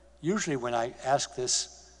usually when I ask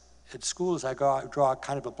this at schools, I draw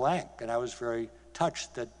kind of a blank, and I was very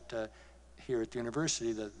touched that here at the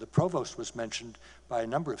university, the provost was mentioned by a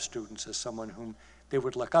number of students as someone whom they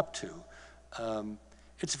would look up to.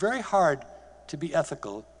 It's very hard to be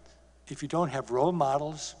ethical if you don't have role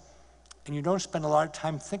models and you don't spend a lot of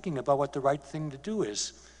time thinking about what the right thing to do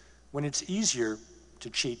is. When it's easier to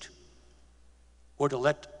cheat or to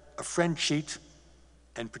let a friend cheat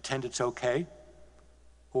and pretend it's okay,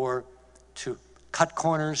 or to cut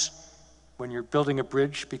corners when you're building a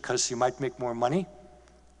bridge because you might make more money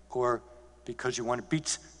or because you want to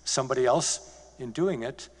beat somebody else in doing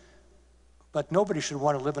it. But nobody should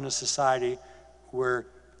want to live in a society where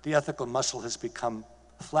the ethical muscle has become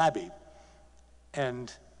flabby.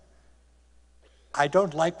 And I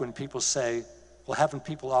don't like when people say, well, haven't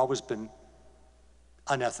people always been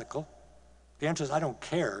unethical? The answer is I don't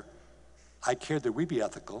care. I care that we be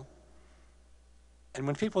ethical. And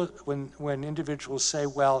when individuals say,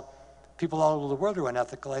 well, people all over the world are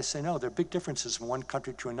unethical, I say, no, there are big differences from one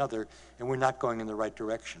country to another, and we're not going in the right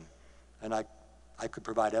direction. And I could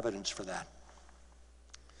provide evidence for that.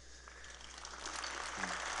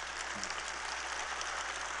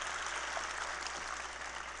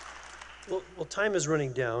 Well, time is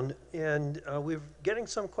running down, and we're getting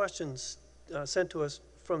some questions sent to us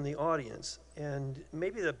from the audience. And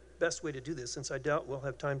maybe the best way to do this, since I doubt we'll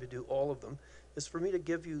have time to do all of them, is for me to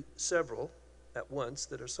give you several at once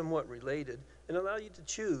that are somewhat related and allow you to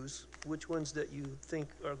choose which ones that you think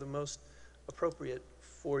are the most appropriate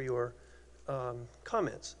for your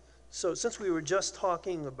comments. So since we were just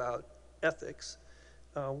talking about ethics,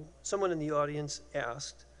 someone in the audience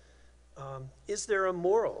asked, is there a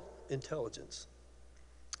moral intelligence?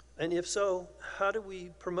 And if so, how do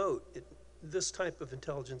we promote this type of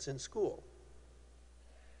intelligence in school?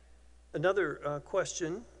 Another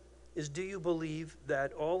question is, do you believe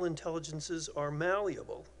that all intelligences are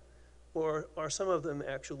malleable, or are some of them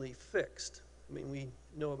actually fixed? I mean, we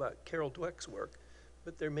know about Carol Dweck's work,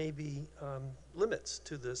 but there may be limits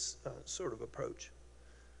to this sort of approach.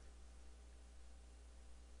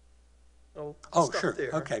 Sure.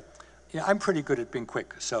 There. Okay. Yeah, I'm pretty good at being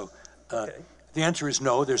quick. So Okay. the answer is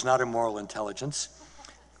no, there's not a moral intelligence.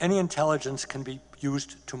 Any intelligence can be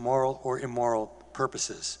used to moral or immoral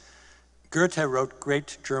purposes. Goethe wrote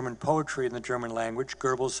great German poetry in the German language.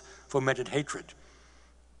 Goebbels fomented hatred.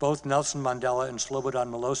 Both Nelson Mandela and Slobodan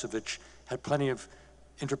Milosevic had plenty of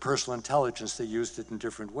interpersonal intelligence. They used it in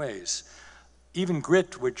different ways. Even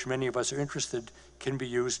grit, which many of us are interested, can be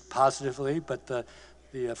used positively, but the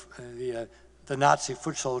Nazi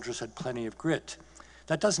foot soldiers had plenty of grit.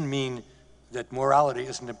 That doesn't mean that morality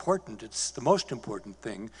isn't important. It's the most important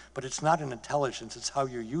thing, but it's not an intelligence. It's how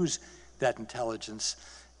you use that intelligence.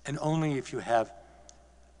 And only if you have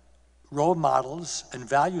role models and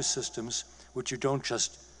value systems which you don't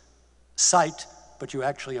just cite, but you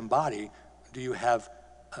actually embody, do you have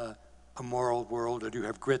a moral world, or do you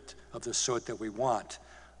have grit of the sort that we want?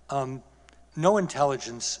 No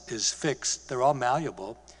intelligence is fixed. They're all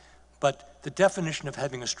malleable. But the definition of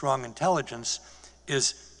having a strong intelligence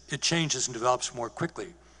is it changes and develops more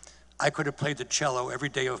quickly. I could have played the cello every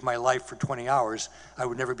day of my life for 20 hours. I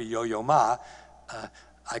would never be Yo-Yo Ma.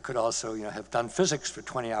 I could also have done physics for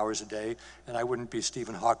 20 hours a day, and I wouldn't be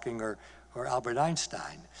Stephen Hawking or Albert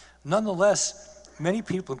Einstein. Nonetheless, many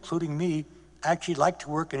people, including me, actually like to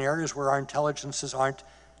work in areas where our intelligences aren't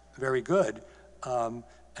very good. And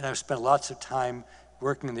I've spent lots of time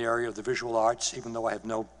working in the area of the visual arts, even though I have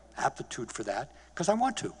no aptitude for that, because I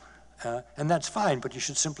want to. And that's fine, but you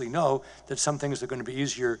should simply know that some things are going to be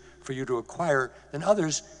easier for you to acquire than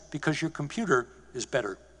others because your computer is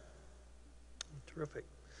better. Terrific.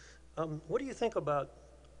 What do you think about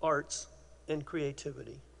arts and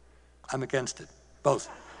creativity? I'm against it, both.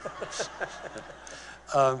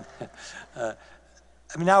 I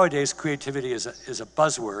mean, nowadays creativity is a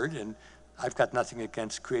buzzword, and I've got nothing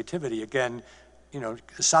against creativity. Again,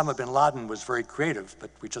 Osama bin Laden was very creative, but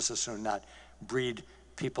we just as soon not breed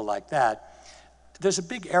people like that. There's a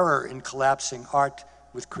big error in collapsing art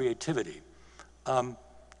with creativity.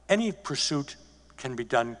 Any pursuit can be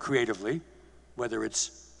done creatively, whether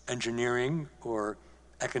it's engineering or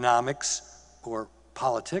economics or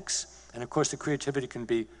politics, and of course the creativity can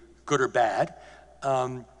be good or bad.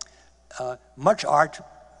 Much art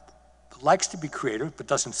likes to be creative but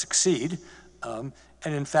doesn't succeed, and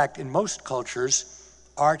in fact in most cultures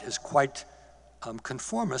art is quite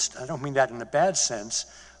conformist. I don't mean that in a bad sense,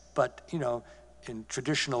 but in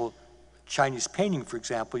traditional Chinese painting, for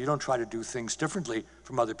example, you don't try to do things differently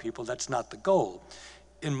from other people. That's not the goal.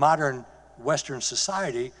 In modern Western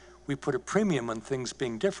society, we put a premium on things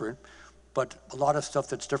being different, but a lot of stuff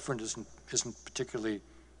that's different isn't particularly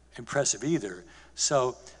impressive either.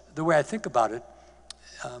 So the way I think about it,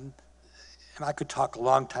 and I could talk a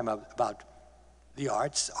long time about the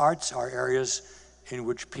arts. Arts are areas in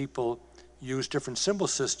which people use different symbol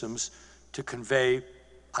systems to convey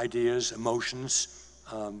ideas, emotions,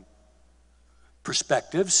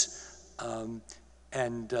 perspectives,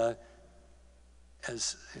 and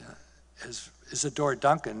as Isadora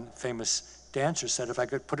Duncan, famous dancer, said, if I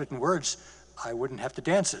could put it in words, I wouldn't have to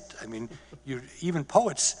dance it. I mean, even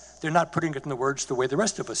poets, they're not putting it in the words the way the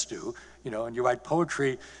rest of us do, and you write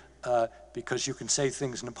poetry because you can say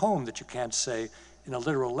things in a poem that you can't say in a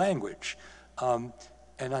literal language.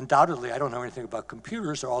 And undoubtedly, I don't know anything about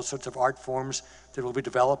computers. There are all sorts of art forms that will be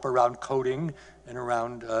developed around coding and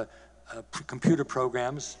around computer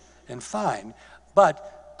programs, and fine.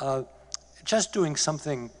 But just doing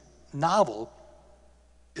something novel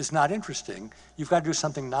is not interesting. You've got to do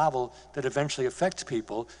something novel that eventually affects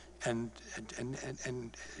people and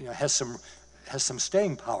has some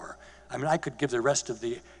staying power. I mean, I could give the rest of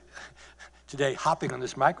the today hopping on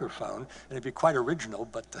this microphone, and it'd be quite original,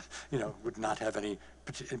 but would not have any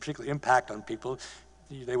particular impact on people.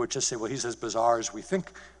 they would just say, well, he's as bizarre as we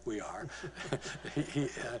think we are,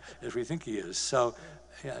 as we think he is. So,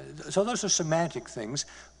 yeah, so those are semantic things.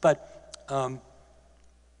 But,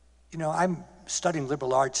 you know, I'm studying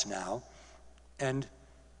liberal arts now, and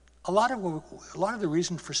a lot of the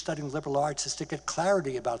reason for studying liberal arts is to get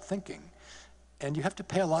clarity about thinking. And you have to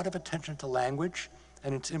pay a lot of attention to language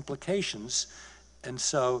and its implications. And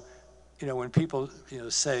so, you know, when people, you know,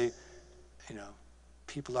 say, you know,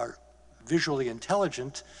 people are visually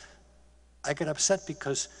intelligent, I get upset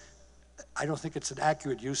because I don't think it's an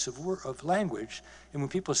accurate use of language. And when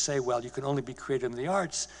people say, well, you can only be creative in the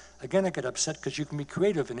arts, again, I get upset because you can be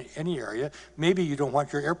creative in any area. Maybe you don't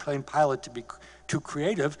want your airplane pilot to be too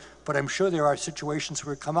creative, but I'm sure there are situations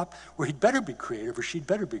where it come up where he'd better be creative or she'd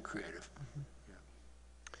better be creative.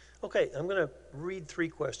 Okay, I'm going to read 3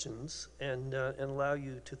 questions and allow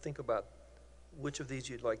you to think about which of these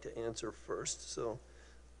you'd like to answer first. So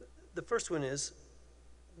the first one is,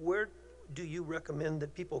 where do you recommend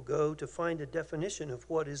that people go to find a definition of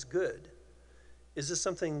what is good? Is this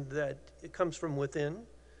something that it comes from within?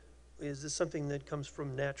 Is this something that comes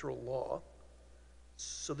from natural law?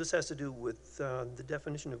 So this has to do with the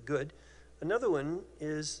definition of good. Another one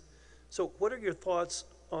is, so what are your thoughts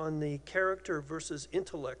on the character versus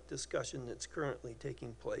intellect discussion that's currently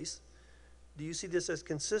taking place? Do you see this as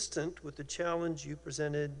consistent with the challenge you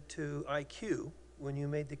presented to IQ when you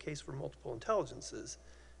made the case for multiple intelligences?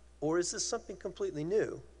 Or is this something completely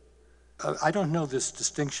new? I don't know this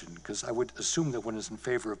distinction because I would assume that one is in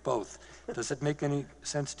favor of both. Does it make any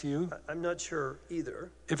sense to you? I'm not sure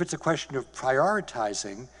either. If it's a question of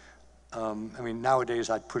prioritizing, I mean, nowadays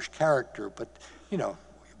I'd push character, but, you know,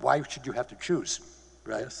 why should you have to choose,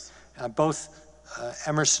 right? Yes. Both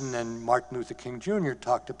Emerson and Martin Luther King Jr.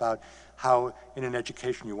 talked about how in an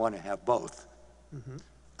education you want to have both. Mm-hmm.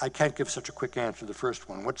 I can't give such a quick answer to the first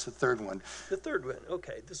one. What's the third one? The third one,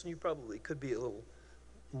 okay. This one you probably could be a little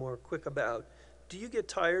more quick about. Do you get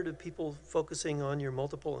tired of people focusing on your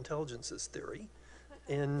multiple intelligences theory?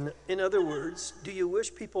 In other words, do you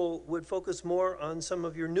wish people would focus more on some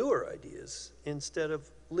of your newer ideas instead of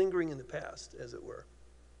lingering in the past, as it were?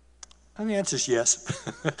 And the answer is yes.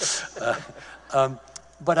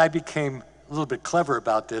 But I became a little bit clever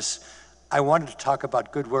about this. I wanted to talk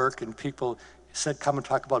about good work, and people said, come and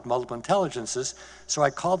talk about multiple intelligences. So I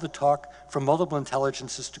called the talk From Multiple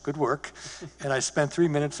Intelligences to Good Work, and I spent 3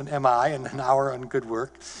 minutes on MI and an hour on good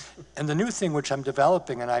work. And the new thing which I'm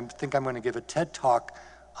developing, and I think I'm going to give a TED talk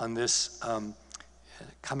on this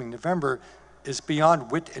coming November, is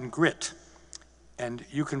Beyond Wit and Grit. And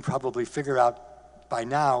you can probably figure out by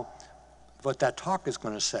now what that talk is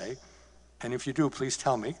going to say. And if you do, please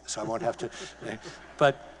tell me, so I won't have to.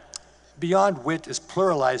 But Beyond Wit is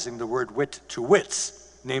pluralizing the word wit to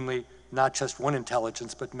wits, namely not just one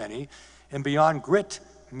intelligence, but many. And Beyond Grit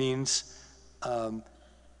means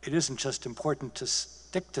it isn't just important to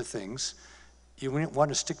stick to things. You want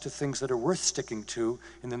to stick to things that are worth sticking to,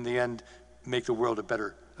 and in the end, make the world a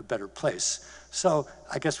better place. So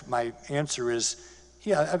I guess my answer is,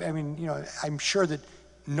 yeah, I mean, you know, I'm sure that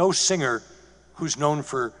no singer who's known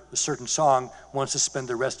for a certain song wants to spend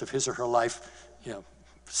the rest of his or her life, you know,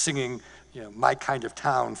 singing, you know, My Kind of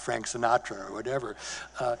Town, Frank Sinatra or whatever.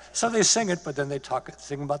 So they sing it, but then they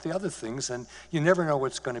sing about the other things, and you never know what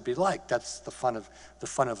it's going to be like. That's the fun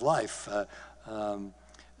of life. But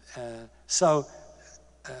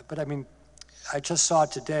I mean, I just saw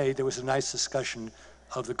today there was a nice discussion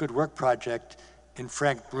of the Good Work Project in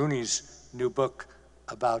Frank Bruni's new book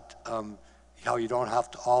about how you don't have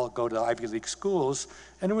to all go to Ivy League schools,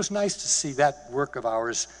 and it was nice to see that work of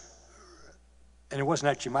ours. And it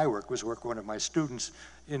wasn't actually my work, it was work of one of my students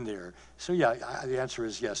in there. So yeah, the answer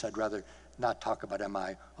is yes, I'd rather not talk about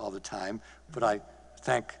MI all the time, but I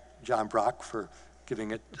thank John Brock for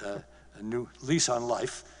giving it a new lease on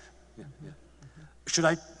life. Yeah, yeah. Should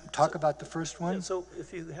I talk about the first one? Yeah, so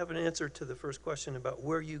if you have an answer to the first question about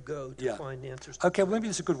where you go to find answers. Okay, well maybe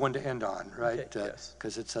it's a good one to end on, right? Okay, yes.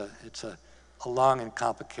 Because it's a long and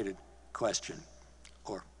complicated question,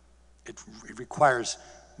 or it requires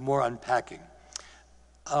more unpacking.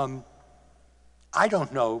 I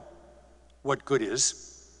don't know what good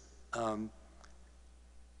is,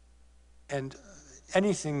 and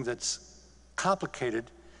anything that's complicated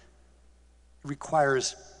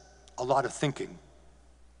requires a lot of thinking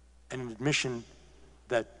and an admission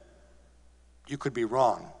that you could be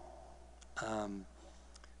wrong. And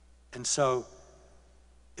so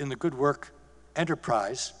in the Good Work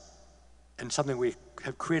enterprise, and something we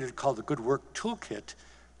have created called the Good Work Toolkit,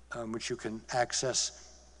 which you can access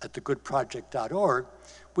at thegoodproject.org,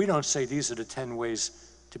 we don't say these are the 10 ways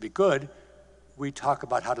to be good. We talk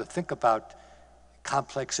about how to think about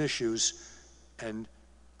complex issues and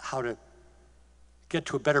how to get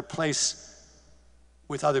to a better place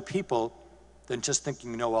with other people than just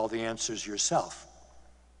thinking you know all the answers yourself.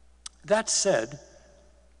 That said,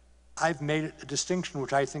 I've made a distinction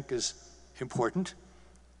which I think is important,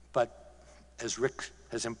 but as Rick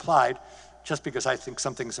has implied, just because I think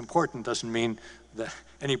something's important doesn't mean that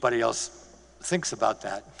anybody else thinks about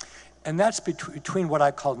that. And that's between what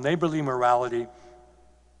I call neighborly morality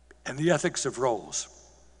and the ethics of roles.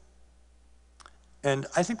 And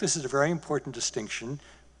I think this is a very important distinction,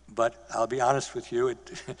 but I'll be honest with you,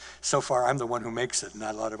 so far I'm the one who makes it,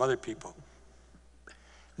 not a lot of other people.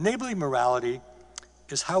 Neighborly morality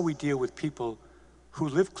is how we deal with people who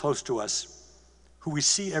live close to us, who we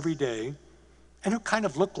see every day, and who kind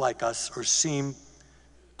of look like us or seem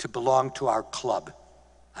to belong to our club.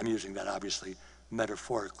 I'm using that obviously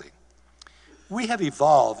metaphorically. We have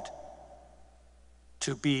evolved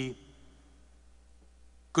to be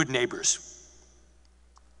good neighbors.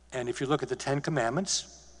 And if you look at the 10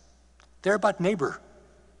 Commandments, they're about neighbor.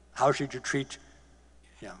 How should you treat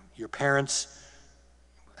your parents?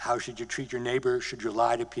 How should you treat your neighbor? Should you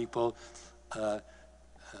lie to people?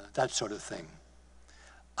 That sort of thing.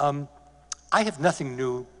 I have nothing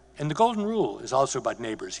new, and the golden rule is also about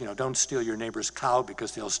neighbors. Don't steal your neighbor's cow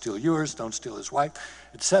because they'll steal yours, don't steal his wife,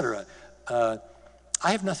 etc. I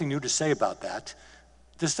have nothing new to say about that.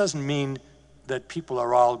 This doesn't mean that people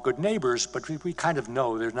are all good neighbors, but we kind of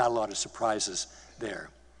know there's not a lot of surprises there.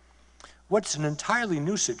 What's an entirely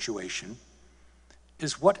new situation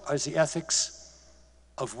is what is the ethics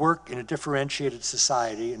of work in a differentiated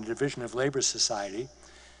society, in a division of labor society,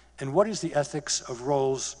 and what is the ethics of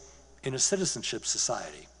roles in a citizenship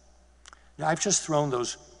society. Now, I've just thrown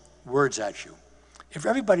those words at you. If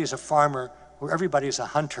everybody is a farmer or everybody is a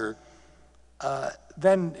hunter,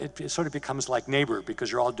 then it sort of becomes like neighbor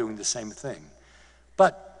because you're all doing the same thing.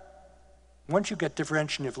 But once you get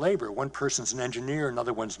differentiation of labor, one person's an engineer,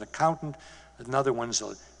 another one's an accountant, another one's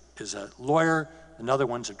is a lawyer, another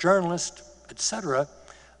one's a journalist, etc.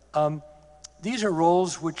 These are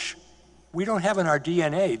roles which we don't have in our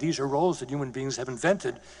DNA. These are roles that human beings have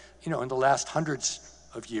invented, in the last hundreds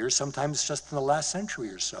of years, sometimes just in the last century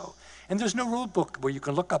or so. And there's no rule book where you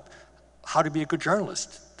can look up how to be a good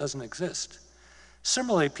journalist. It doesn't exist.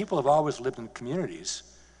 Similarly, people have always lived in communities,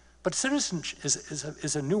 but citizenship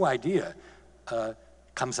is a new idea.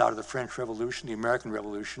 Comes out of the French Revolution, the American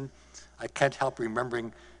Revolution. I can't help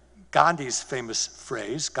remembering Gandhi's famous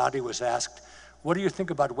phrase. Gandhi was asked, "What do you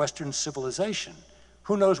think about Western civilization?"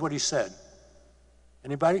 Who knows what he said?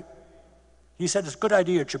 Anybody? He said it's a good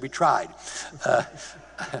idea, it should be tried. I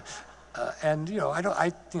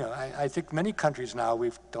think many countries now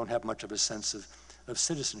we don't have much of a sense of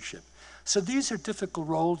citizenship. So these are difficult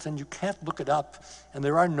roles, and you can't look it up, and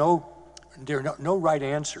there are no right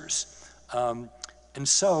answers. And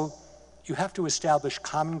so you have to establish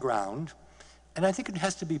common ground, and I think it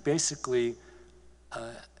has to be basically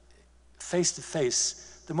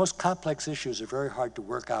face-to-face. The most complex issues are very hard to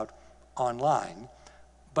work out online,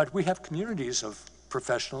 but we have communities of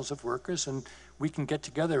professionals, of workers, and we can get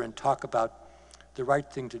together and talk about the right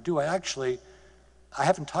thing to do. I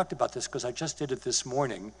haven't talked about this because I just did it this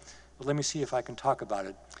morning, but let me see if I can talk about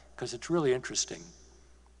it, because it's really interesting.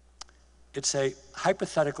 It's a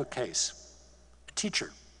hypothetical case. A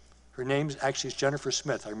teacher, her name actually is Jennifer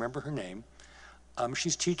Smith, I remember her name.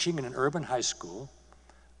 She's teaching in an urban high school.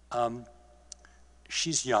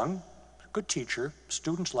 She's young, good teacher,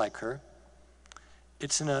 students like her.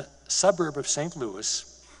 It's in a suburb of St.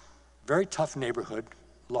 Louis, very tough neighborhood,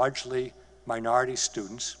 largely minority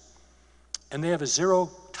students, and they have a zero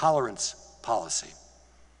tolerance policy.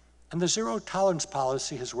 And the zero tolerance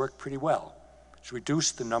policy has worked pretty well. It's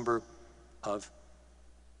reduced the number of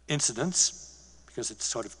incidents because it's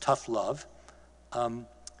sort of tough love.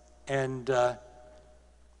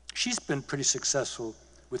 She's been pretty successful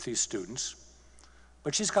with these students,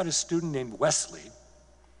 but she's got a student named Wesley,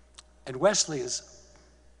 and Wesley has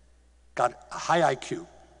got a high IQ,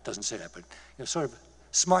 doesn't say that, but sort of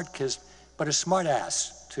smart kid, but a smart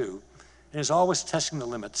ass too, and is always testing the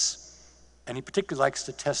limits. And he particularly likes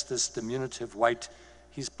to test this diminutive white,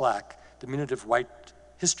 he's black, diminutive white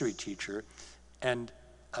history teacher, and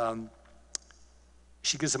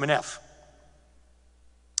she gives him an F.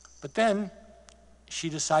 But then she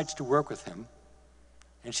decides to work with him,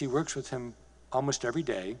 and she works with him almost every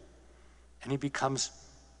day, and he becomes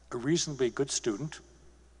a reasonably good student,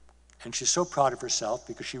 and she's so proud of herself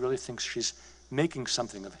because she really thinks she's making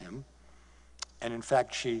something of him. And in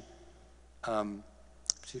fact, see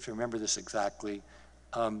if you remember this exactly,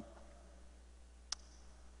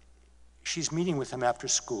 she's meeting with him after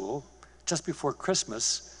school just before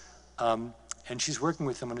Christmas, and she's working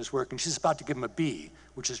with him on his work, and she's about to give him a B,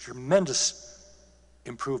 which is a tremendous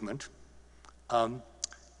improvement. And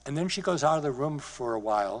then she goes out of the room for a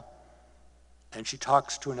while, and she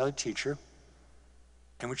talks to another teacher,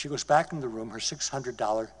 and when she goes back in the room, her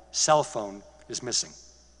 $600 cell phone is missing.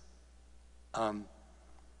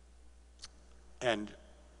 And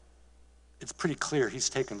it's pretty clear he's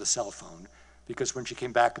taken the cell phone, because when she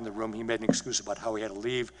came back in the room, he made an excuse about how he had to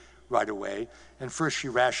leave right away. And first she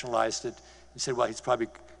rationalized it and said, well, he's probably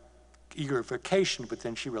eager for vacation, but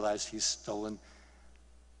then she realized she's stolen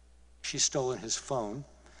his phone.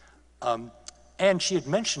 And she had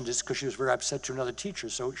mentioned this because she was very upset to another teacher,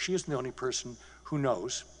 so she isn't the only person who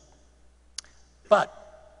knows. But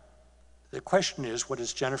the question is, what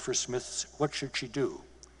should she do?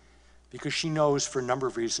 Because she knows, for a number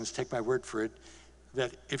of reasons, take my word for it,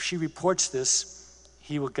 that if she reports this,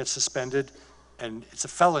 he will get suspended, and it's a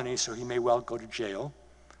felony, so he may well go to jail.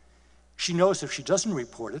 She knows if she doesn't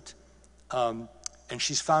report it, and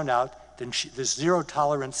she's found out, then there's zero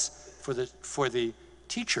tolerance for the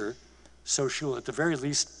teacher, so she'll at the very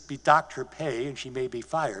least be docked her pay, and she may be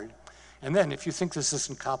fired. And then, if you think this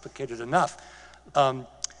isn't complicated enough,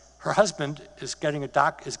 her husband is getting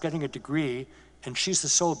a degree, and she's the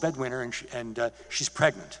sole breadwinner, and she's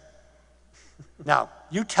pregnant. Now,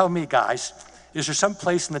 you tell me, guys, is there some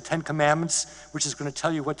place in the Ten Commandments which is going to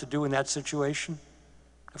tell you what to do in that situation?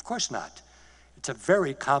 Of course not. It's a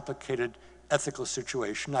very complicated ethical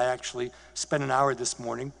situation. I actually spent an hour this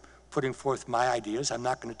morning putting forth my ideas. I'm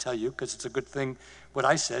not going to tell you because it's a good thing what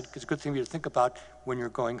I said, because it's a good thing for you to think about when you're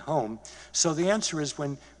going home. So the answer is,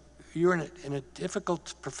 when you're in a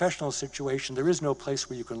difficult professional situation, there is no place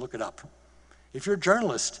where you can look it up. If you're a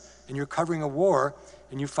journalist and you're covering a war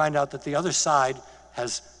and you find out that the other side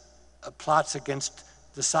has plots against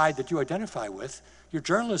the side that you identify with, your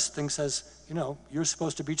journalist thing says, you're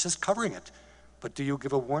supposed to be just covering it. But do you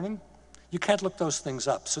give a warning? You can't look those things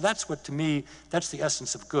up. So that's what, to me, that's the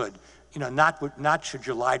essence of good. Not should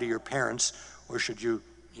you lie to your parents or should you,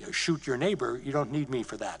 shoot your neighbor. You don't need me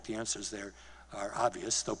for that. The answers there are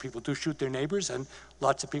obvious, though people do shoot their neighbors, and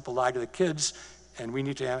lots of people lie to the kids. And we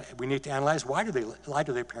need to analyze, why do they lie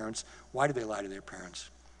to their parents? Why do they lie to their parents?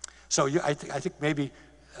 So I think maybe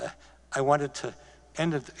I wanted to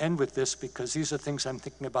end with this, because these are things I'm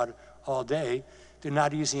thinking about all day. They're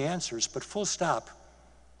not easy answers, but full stop.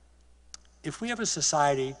 If we have a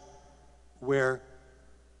society where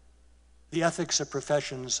the ethics of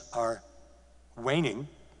professions are waning,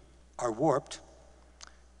 are warped,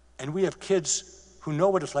 and we have kids who know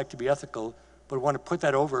what it's like to be ethical, but want to put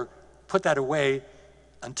that away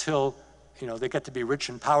until they get to be rich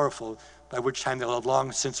and powerful, by which time they'll have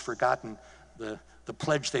long since forgotten the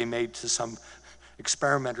pledge they made to some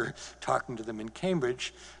experimenter talking to them in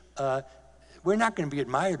Cambridge, we're not going to be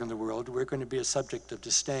admired in the world. We're going to be a subject of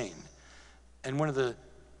disdain. And one of the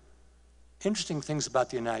interesting things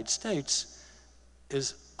about the United States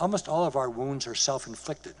is almost all of our wounds are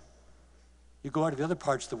self-inflicted. You go out to the other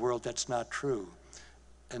parts of the world, that's not true.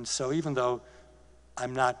 And so even though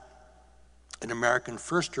I'm not an American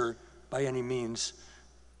firster by any means,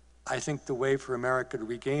 I think the way for America to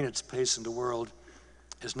regain its place in the world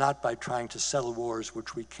is not by trying to settle wars,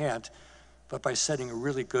 which we can't, but by setting a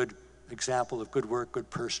really good example of good work,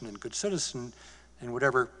 good person, and good citizen, and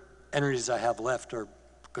whatever energies I have left are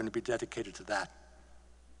going to be dedicated to that.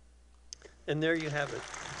 And there you have it.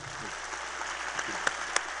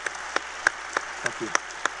 Thank you.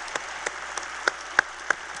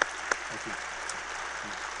 Thank you.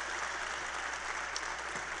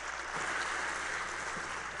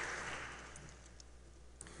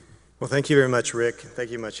 Well, thank you very much, Rick.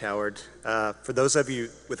 Thank you much, Howard. For those of you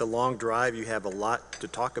with a long drive, you have a lot to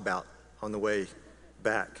talk about on the way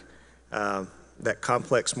back. That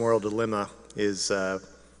complex moral dilemma is going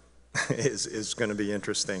to be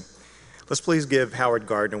interesting. Let's please give Howard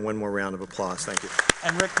Gardner one more round of applause. Thank you.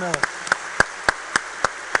 And Rick Miller.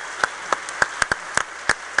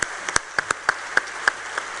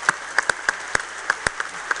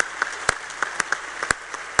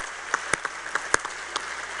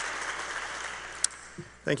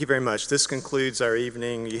 Thank you very much. This concludes our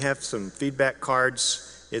evening. You have some feedback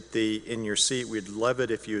cards in your seat. We'd love it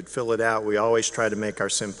if you would fill it out. We always try to make our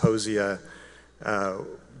symposia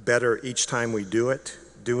better each time we do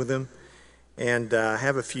them. And I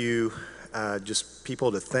have a few just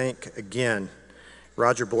people to thank again.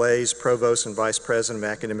 Roger Blaze, Provost and Vice President of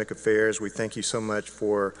Academic Affairs, we thank you so much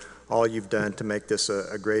for all you've done to make this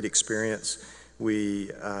a great experience.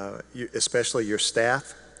 Especially your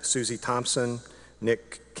staff, Susie Thompson,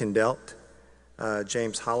 Nick Kindelt,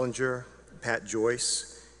 James Hollinger, Pat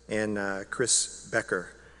Joyce, and Chris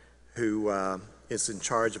Becker, who is in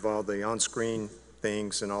charge of all the on-screen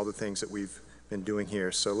things and all the things that we've been doing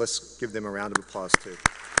here. So let's give them a round of applause too.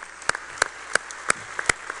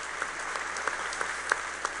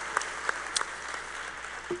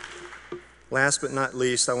 Last but not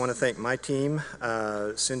least, I want to thank my team,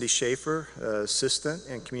 Cindy Schaefer, Assistant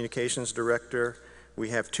and Communications Director. We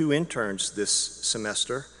have 2 interns this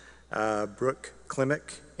semester, Brooke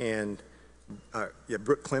Klimick and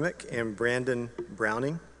Brandon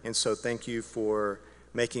Browning. And so thank you for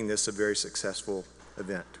making this a very successful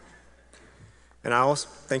event. And I also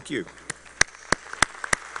thank you.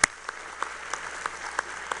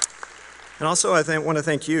 And also I want to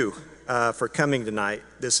thank you for coming tonight.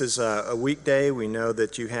 This is a weekday. We know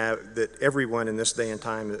that everyone in this day and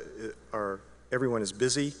time, everyone is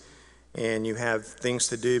busy and you have things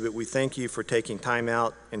to do, but we thank you for taking time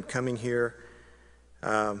out and coming here.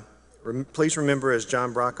 Please remember, as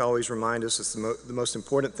John Brock always reminds us, it's the most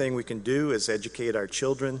important thing we can do is educate our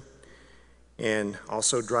children and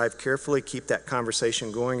also drive carefully, keep that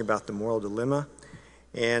conversation going about the moral dilemma,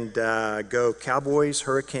 and go Cowboys,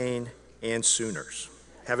 Hurricane, and Sooners.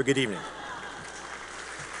 Have a good evening.